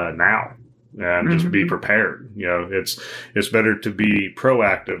now. And just be prepared. It's better to be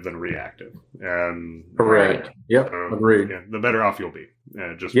proactive than reactive. And correct. Yep. Agreed. The better off you'll be.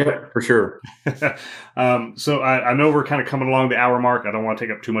 For sure. So I know we're kind of coming along the hour mark. I don't want to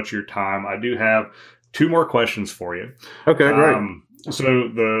take up too much of your time. I do have 2 more questions for you. Okay, great. So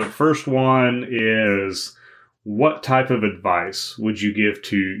the first one is, what type of advice would you give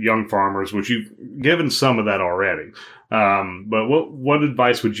to young farmers, which you've given some of that already? But what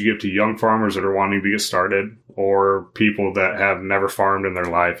advice would you give to young farmers that are wanting to get started, or people that have never farmed in their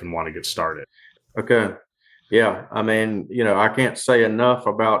life and want to get started? Okay. Yeah. I can't say enough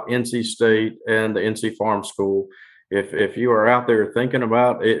about NC State and the NC Farm School. If you are out there thinking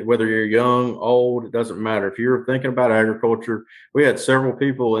about it, whether you're young, old, it doesn't matter. If you're thinking about agriculture, we had several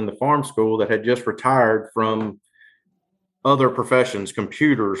people in the farm school that had just retired from other professions,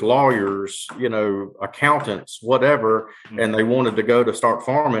 computers, lawyers, accountants, whatever, and they wanted to go to start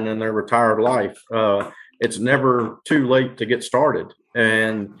farming in their retired life. It's never too late to get started.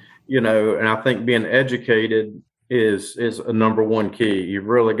 And, and I think being educated is a number one key. You've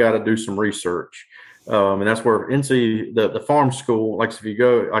really got to do some research. And that's where NC, the farm school, if you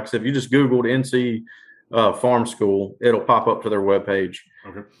just Googled NC Farm School, it'll pop up to their webpage.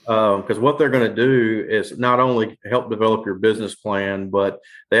 Okay. Because what they're going to do is not only help develop your business plan, but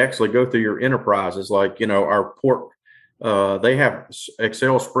they actually go through your enterprises. Like, our pork, they have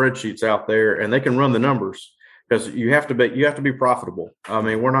Excel spreadsheets out there, and they can run the numbers, because you have to be profitable.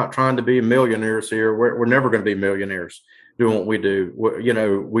 We're not trying to be millionaires here. We're never going to be millionaires doing what we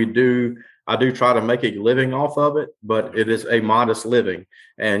do. I do try to make a living off of it, but it is a modest living.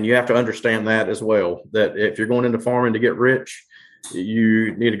 And you have to understand that as well, that if you're going into farming to get rich,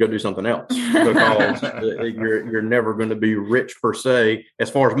 you need to go do something else, because you're never going to be rich per se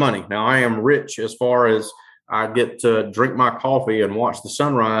as far as money. Now, I am rich as far as I get to drink my coffee and watch the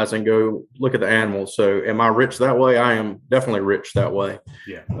sunrise and go look at the animals. So am I rich that way? I am definitely rich that way.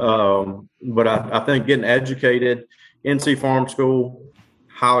 Yeah. But I think getting educated, NC Farm School,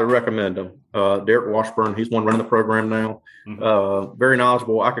 highly recommend them. Derek Washburn, he's one running the program now. Very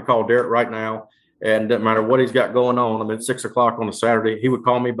knowledgeable. I could call Derek right now, and doesn't matter what he's got going on. 6:00 on a Saturday, he would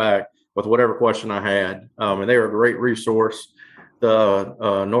call me back with whatever question I had. And they are a great resource.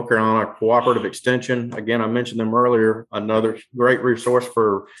 The North Carolina Cooperative Extension, again, I mentioned them earlier, another great resource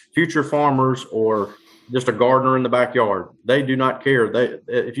for future farmers or just a gardener in the backyard. They do not care.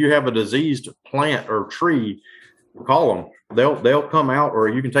 If you have a diseased plant or tree, call them. They'll come out, or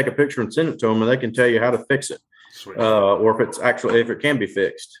you can take a picture and send it to them, and they can tell you how to fix it, or if it can be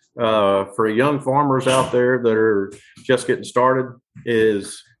fixed. For young farmers out there that are just getting started,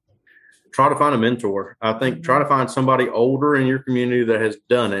 is try to find a mentor. I think try to find somebody older in your community that has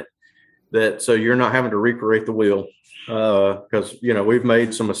done it, that so you're not having to recreate the wheel. Because we've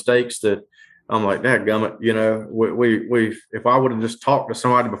made some mistakes that I'm like, dadgummit, we if I would have just talked to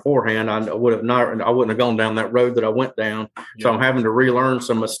somebody beforehand, I wouldn't have gone down that road that I went down. Yeah. So I'm having to relearn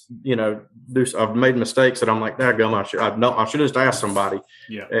some, I've made mistakes that I'm like, dadgummit, I should have just asked somebody.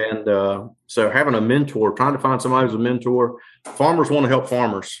 Yeah. And so having a mentor, trying to find somebody who's a mentor. Farmers want to help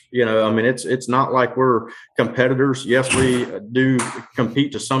farmers. It's not like we're competitors. Yes, we do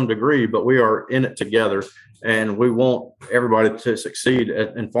compete to some degree, but we are in it together. And we want everybody to succeed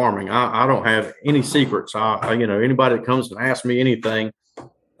in farming. I don't have any secrets. Anybody that comes and asks me anything,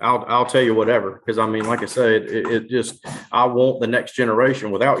 I'll tell you whatever. Because like I said, I want the next generation.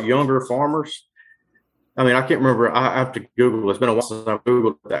 Without younger farmers, I can't remember. I have to Google. It's been a while since I've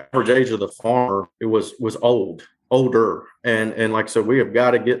Googled the average age of the farmer. It was older, and like I said, we have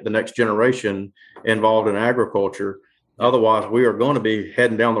got to get the next generation involved in agriculture. Otherwise, we are going to be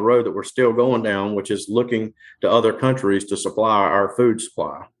heading down the road that we're still going down, which is looking to other countries to supply our food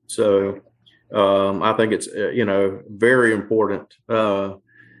supply. So I think it's, very important to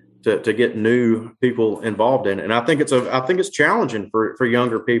get new people involved in it. And I think it's challenging for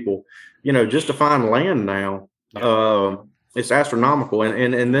younger people, just to find land now. It's astronomical.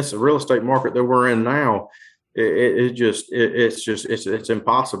 And in this real estate market that we're in now, it's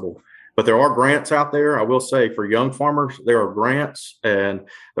impossible. But there are grants out there. I will say for young farmers, there are grants, and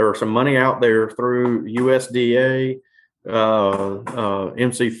there are some money out there through USDA,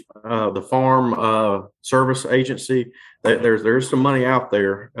 MC, the Farm Service Agency. There's some money out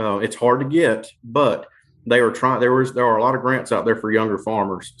there. It's hard to get, but they are trying. There are a lot of grants out there for younger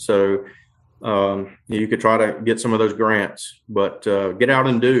farmers. So you could try to get some of those grants, but get out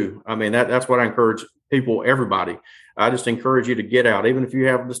and do. That's what I encourage people, everybody. I just encourage you to get out, even if you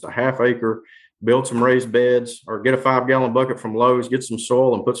have just a half acre, build some raised beds, or get a 5-gallon bucket from Lowe's, get some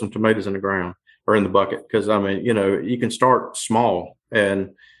soil and put some tomatoes in the ground or in the bucket. Because you can start small,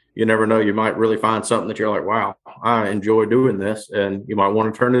 and you never know, you might really find something that you're like, wow, I enjoy doing this, and you might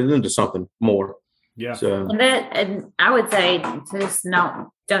want to turn it into something more. Yeah. So and I would say to just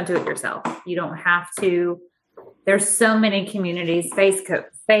don't do it yourself. You don't have to. There's so many communities,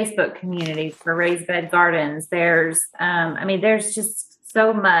 Facebook communities for raised bed gardens. There's just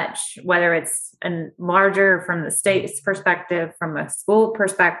so much, whether it's larger from the state's perspective, from a school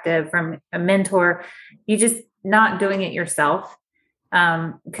perspective, from a mentor, you just not doing it yourself.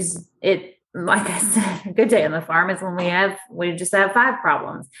 Because like I said, a good day on the farm is when we just have 5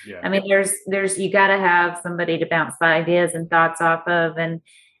 problems. Yeah. There's you got to have somebody to bounce the ideas and thoughts off of,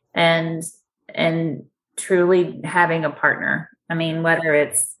 and truly having a partner. Whether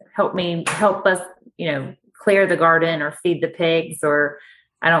it's help us, clear the garden or feed the pigs, or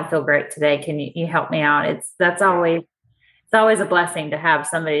I don't feel great today, can you help me out? It's always a blessing to have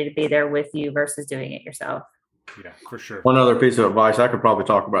somebody to be there with you versus doing it yourself. Yeah, for sure. One other piece of advice, I could probably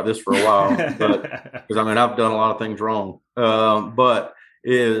talk about this for a while, but because I've done a lot of things wrong, but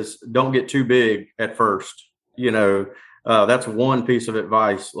is don't get too big at first. That's one piece of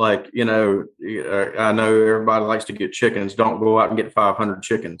advice. Like, I know everybody likes to get chickens. Don't go out and get 500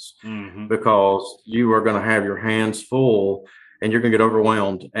 chickens, because you are going to have your hands full and you're going to get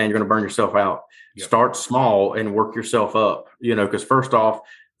overwhelmed and you're going to burn yourself out. Yep. Start small and work yourself up, because first off,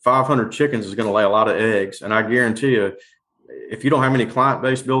 500 chickens is going to lay a lot of eggs. And I guarantee you, if you don't have any client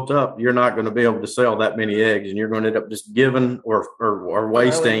base built up, you're not going to be able to sell that many eggs, and you're going to end up just giving or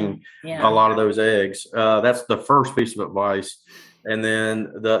wasting a lot of those eggs. That's the first piece of advice. And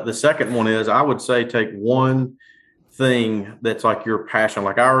then the second one is, I would say, take one thing that's like your passion.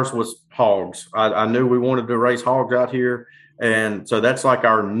 Like ours was hogs. I knew we wanted to raise hogs out here. And so that's like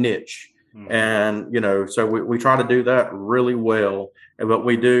our niche. And, so we try to do that really well, but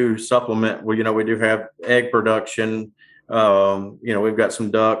we do supplement. We do have egg production. We've got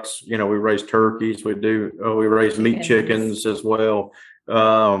some ducks, we raise turkeys. We raise meat chickens as well.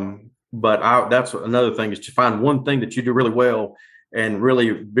 But that's another thing, is to find one thing that you do really well and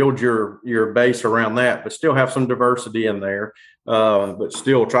really build your base around that, but still have some diversity in there. But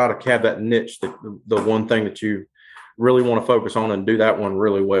still try to have that niche, the one thing that you really want to focus on, and do that one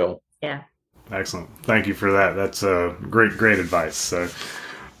really well. Yeah. Excellent. Thank you for that. That's great advice. So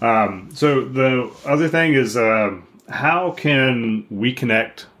the other thing is, how can we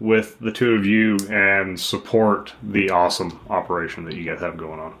connect with the two of you and support the awesome operation that you guys have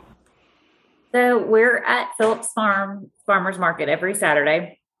going on? So we're at Phillips Farmers Market every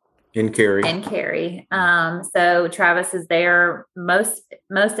Saturday. In Cary. So Travis is there most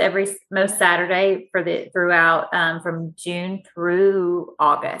Saturday throughout from June through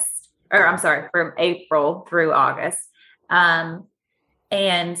August. or I'm sorry, from April through August. And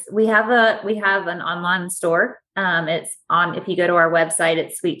we have an online store. It's on, if you go to our website,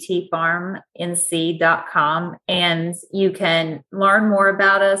 it's sweetteafarmnc.com, and you can learn more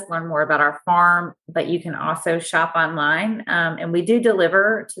about us, learn more about our farm, but you can also shop online. And we do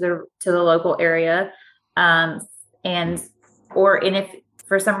deliver to the local area. And if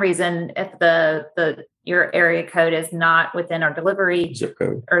for some reason, if your area code is not within our delivery zip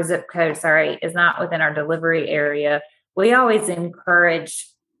code, is not within our delivery area, we always encourage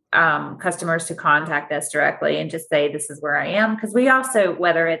customers to contact us directly and just say, this is where I am. Because we also,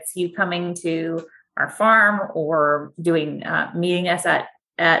 whether it's you coming to our farm or doing meeting us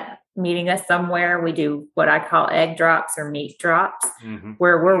somewhere, we do what I call egg drops or meat drops,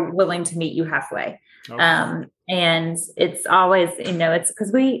 where we're willing to meet you halfway. Okay. And it's always, it's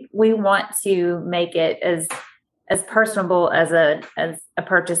because we want to make it as personable as a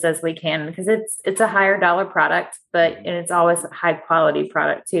purchase as we can, because it's a higher dollar product, and it's always a high quality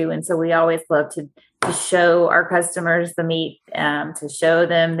product too. And so we always love to show our customers the meat, to show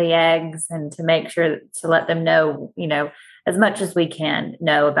them the eggs, and to make sure to let them know, as much as we can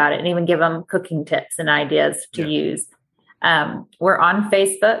know about it, and even give them cooking tips and ideas to use. We're on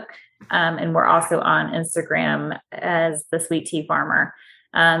Facebook, and we're also on Instagram as the Sweet Tea Farmer.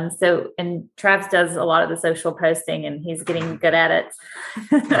 And Travis does a lot of the social posting, and he's getting good at it.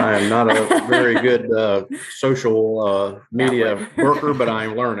 I am not a very good social media worker, but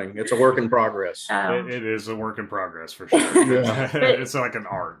I'm learning. It's a work in progress. It is a work in progress for sure. It's like an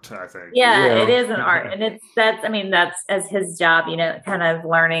art, I think. Yeah, it is an art, and that's as his job, kind of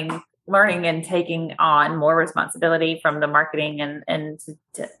learning and taking on more responsibility from the marketing, and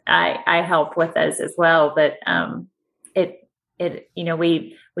I help with those as well. But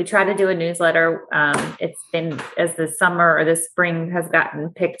we try to do a newsletter. It's been, as the summer or the spring has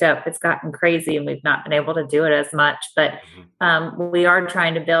gotten picked up, it's gotten crazy, and we've not been able to do it as much, but we are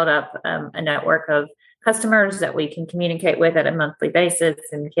trying to build up a network of customers that we can communicate with at a monthly basis,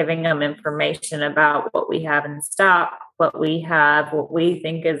 and giving them information about what we have in stock, what we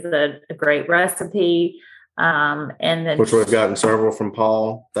think is a great recipe. And then, which we've gotten several from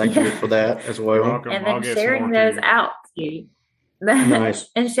Paul. Thank you for that as well. Welcome. And then sharing those out. Nice.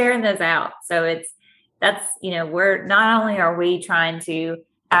 And sharing those out. So we're not only are we trying to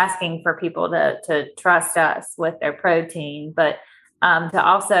asking for people to trust us with their protein, but to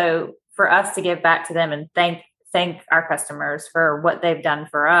also for us to give back to them and thank our customers for what they've done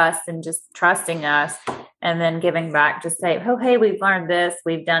for us, and just trusting us, and then giving back, just say, oh, hey, we've learned this,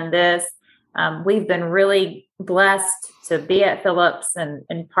 we've done this. We've been really blessed to be at Phillips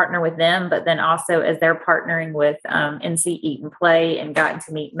and partner with them, but then also as they're partnering with NC Eat and Play, and gotten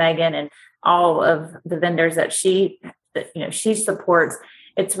to meet Megan and all of the vendors that she supports.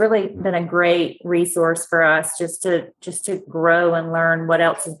 It's really been a great resource for us just to grow and learn what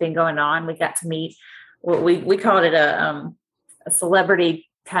else has been going on. We got to meet what we called it a celebrity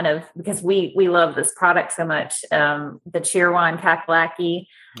kind of, because we love this product so much. The Cheerwine Kakalaki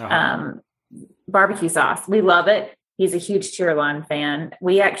barbecue sauce. We love it. He's a huge Cheerwine fan.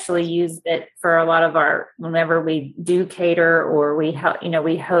 We actually used it for a lot of whenever we do cater, or we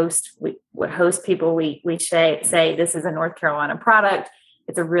host people, we say this is a North Carolina product.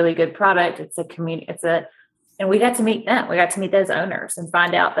 It's a really good product. It's a community. And we got to meet them. We got to meet those owners and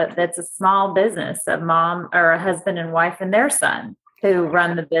find out that that's a small business, a mom or a husband and wife and their son who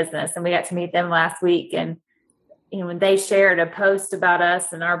run the business. And we got to meet them last week. And when they shared a post about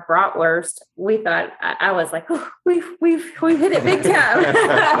us and our bratwurst, we thought, I was like, oh, we've hit it big time.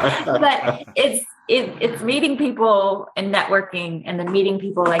 But it's meeting people and networking, and then meeting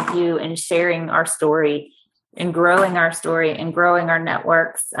people like you and sharing our story and growing our story and growing our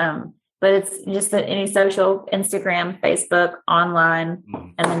networks. But it's just any social, Instagram, Facebook, online,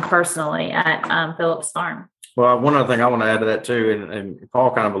 and then personally at Phillips Farm. Well, one other thing I want to add to that too, and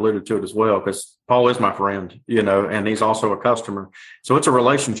Paul kind of alluded to it as well, because Paul is my friend, and he's also a customer. So it's a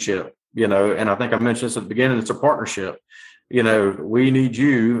relationship, and I think I mentioned this at the beginning, it's a partnership. We need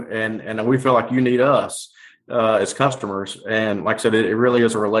you, and we feel like you need us as customers. And like I said, it really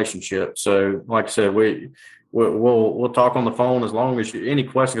is a relationship. So like I said, we'll talk on the phone as long as any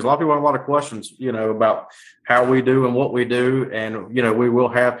questions, because a lot of people have a lot of questions, about how we do and what we do. And, we will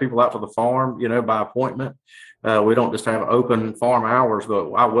have people out to the farm, by appointment. We don't just have open farm hours,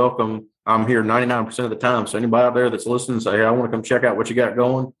 but I'm here 99% of the time. So anybody out there that's listening, say, hey, I want to come check out what you got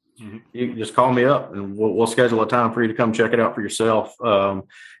going. you just call me up and we'll schedule a time for you to come check it out for yourself.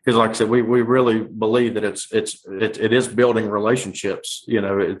 Because like I said, we really believe that it is building relationships.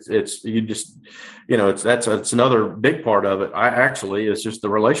 It's that's another big part of it. It's just the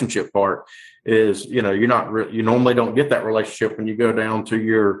relationship part is, you normally don't get that relationship when you go down to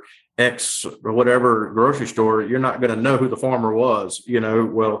your X or whatever grocery store. You're not going to know who the farmer was,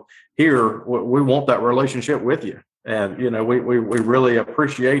 well, here we want that relationship with you. And, we really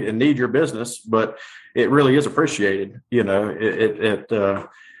appreciate and need your business, but it really is appreciated.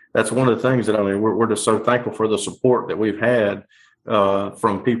 That's one of the things that, we're just so thankful for the support that we've had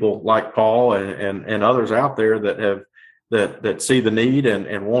from people like Paul and others out there that see the need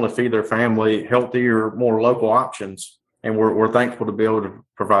and want to feed their family healthier, more local options. And we're thankful to be able to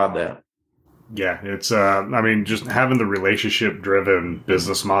provide that. Yeah, it's, just having the relationship-driven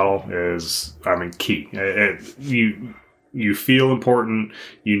business model is, key. You feel important.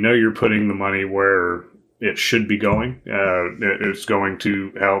 You're putting the money where it should be going. It's going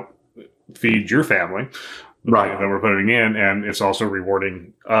to help feed your family, right? That we're putting in, and it's also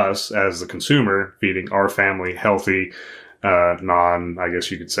rewarding us as the consumer, feeding our family healthy, I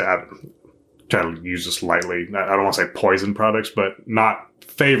guess you could say, I try to use this lightly. I don't want to say poison products, but not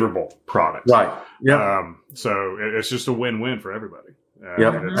favorable products. Right. Yeah. So it's just a win-win for everybody.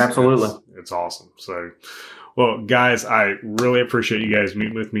 Absolutely. It's awesome. So, well, guys, I really appreciate you guys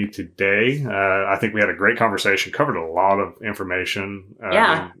meeting with me today. I think we had a great conversation, covered a lot of information.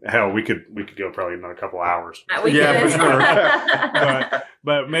 Hell, we could go probably another couple hours. We could. For sure.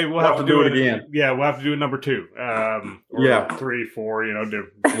 but maybe we'll have to do it again. Yeah, we'll have to do it number 2. Or 3, 4, do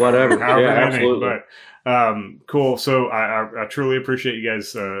whatever. However many, Absolutely. But cool. So I truly appreciate you guys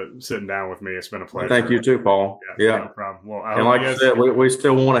sitting down with me. It's been a pleasure. Thank you too, Paul. Yeah. No problem. Well, and like I said, we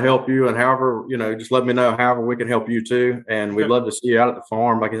still want to help you, and however, just let me know however we can help you too. And we'd love to see you out at the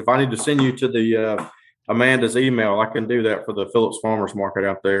farm. Like if I need to send you to the Amanda's email, I can do that for the Phillips Farmers Market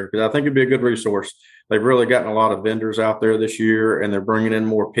out there, because I think it'd be a good resource. They've really gotten a lot of vendors out there this year, and they're bringing in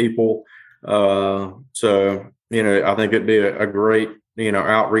more people. So I think it'd be a great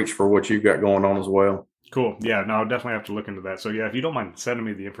outreach for what you've got going on as well. Cool. Yeah, no, I'll definitely have to look into that. So yeah, if you don't mind sending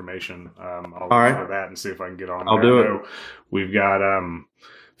me the information, I'll look into that and see if I can get on. I'll do it. We've got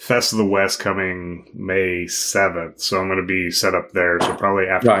Fest of the West coming May 7th, so I'm going to be set up there. So probably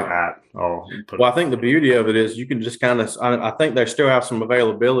after that, I think the beauty of it is you can just kind of, I think they still have some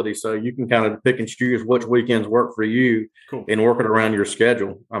availability, so you can kind of pick and choose which weekends work for you. Cool. And work it around your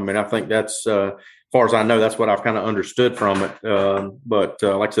schedule. I think that's, as far as I know, that's what I've kind of understood from it. But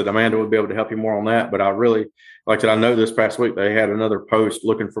like I said, Amanda would be able to help you more on that. But I really, like I said, I know this past week they had another post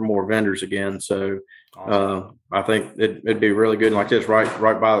looking for more vendors again. So awesome. I think it'd be really good. And like this, right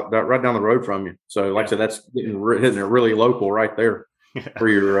down the road from you. So like I said, that's hitting it really local right there for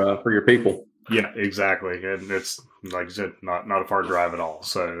your people. Yeah, exactly. And it's, like you said, not a far drive at all.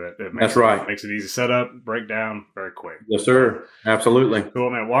 So it makes makes it easy setup, breakdown very quick. Yes, sir. Absolutely.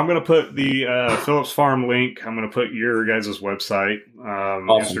 Cool, man. Well, I'm going to put the Phillips Farm link. I'm going to put your guys' website, awesome.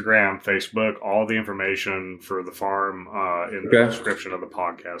 Instagram, Facebook, all the information for the farm in the description of the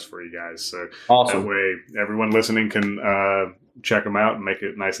podcast for you guys. So awesome. That way everyone listening can check them out and make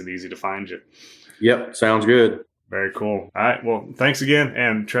it nice and easy to find you. Yep. Sounds good. Very cool. All right. Well, thanks again.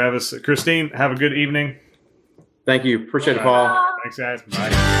 And Travis, Christine, have a good evening. Thank you. Appreciate it, Paul. Thanks, guys. Bye.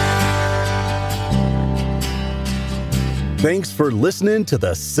 Thanks for listening to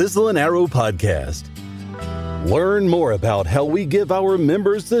the Sizzle and Arrow podcast. Learn more about how we give our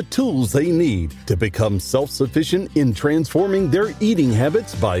members the tools they need to become self-sufficient in transforming their eating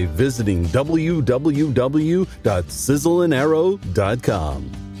habits by visiting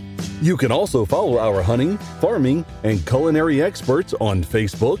www.sizzleandarrow.com. You can also follow our hunting, farming, and culinary experts on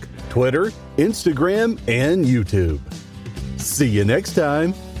Facebook, Twitter, Instagram, and YouTube. See you next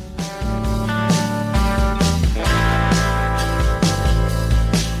time.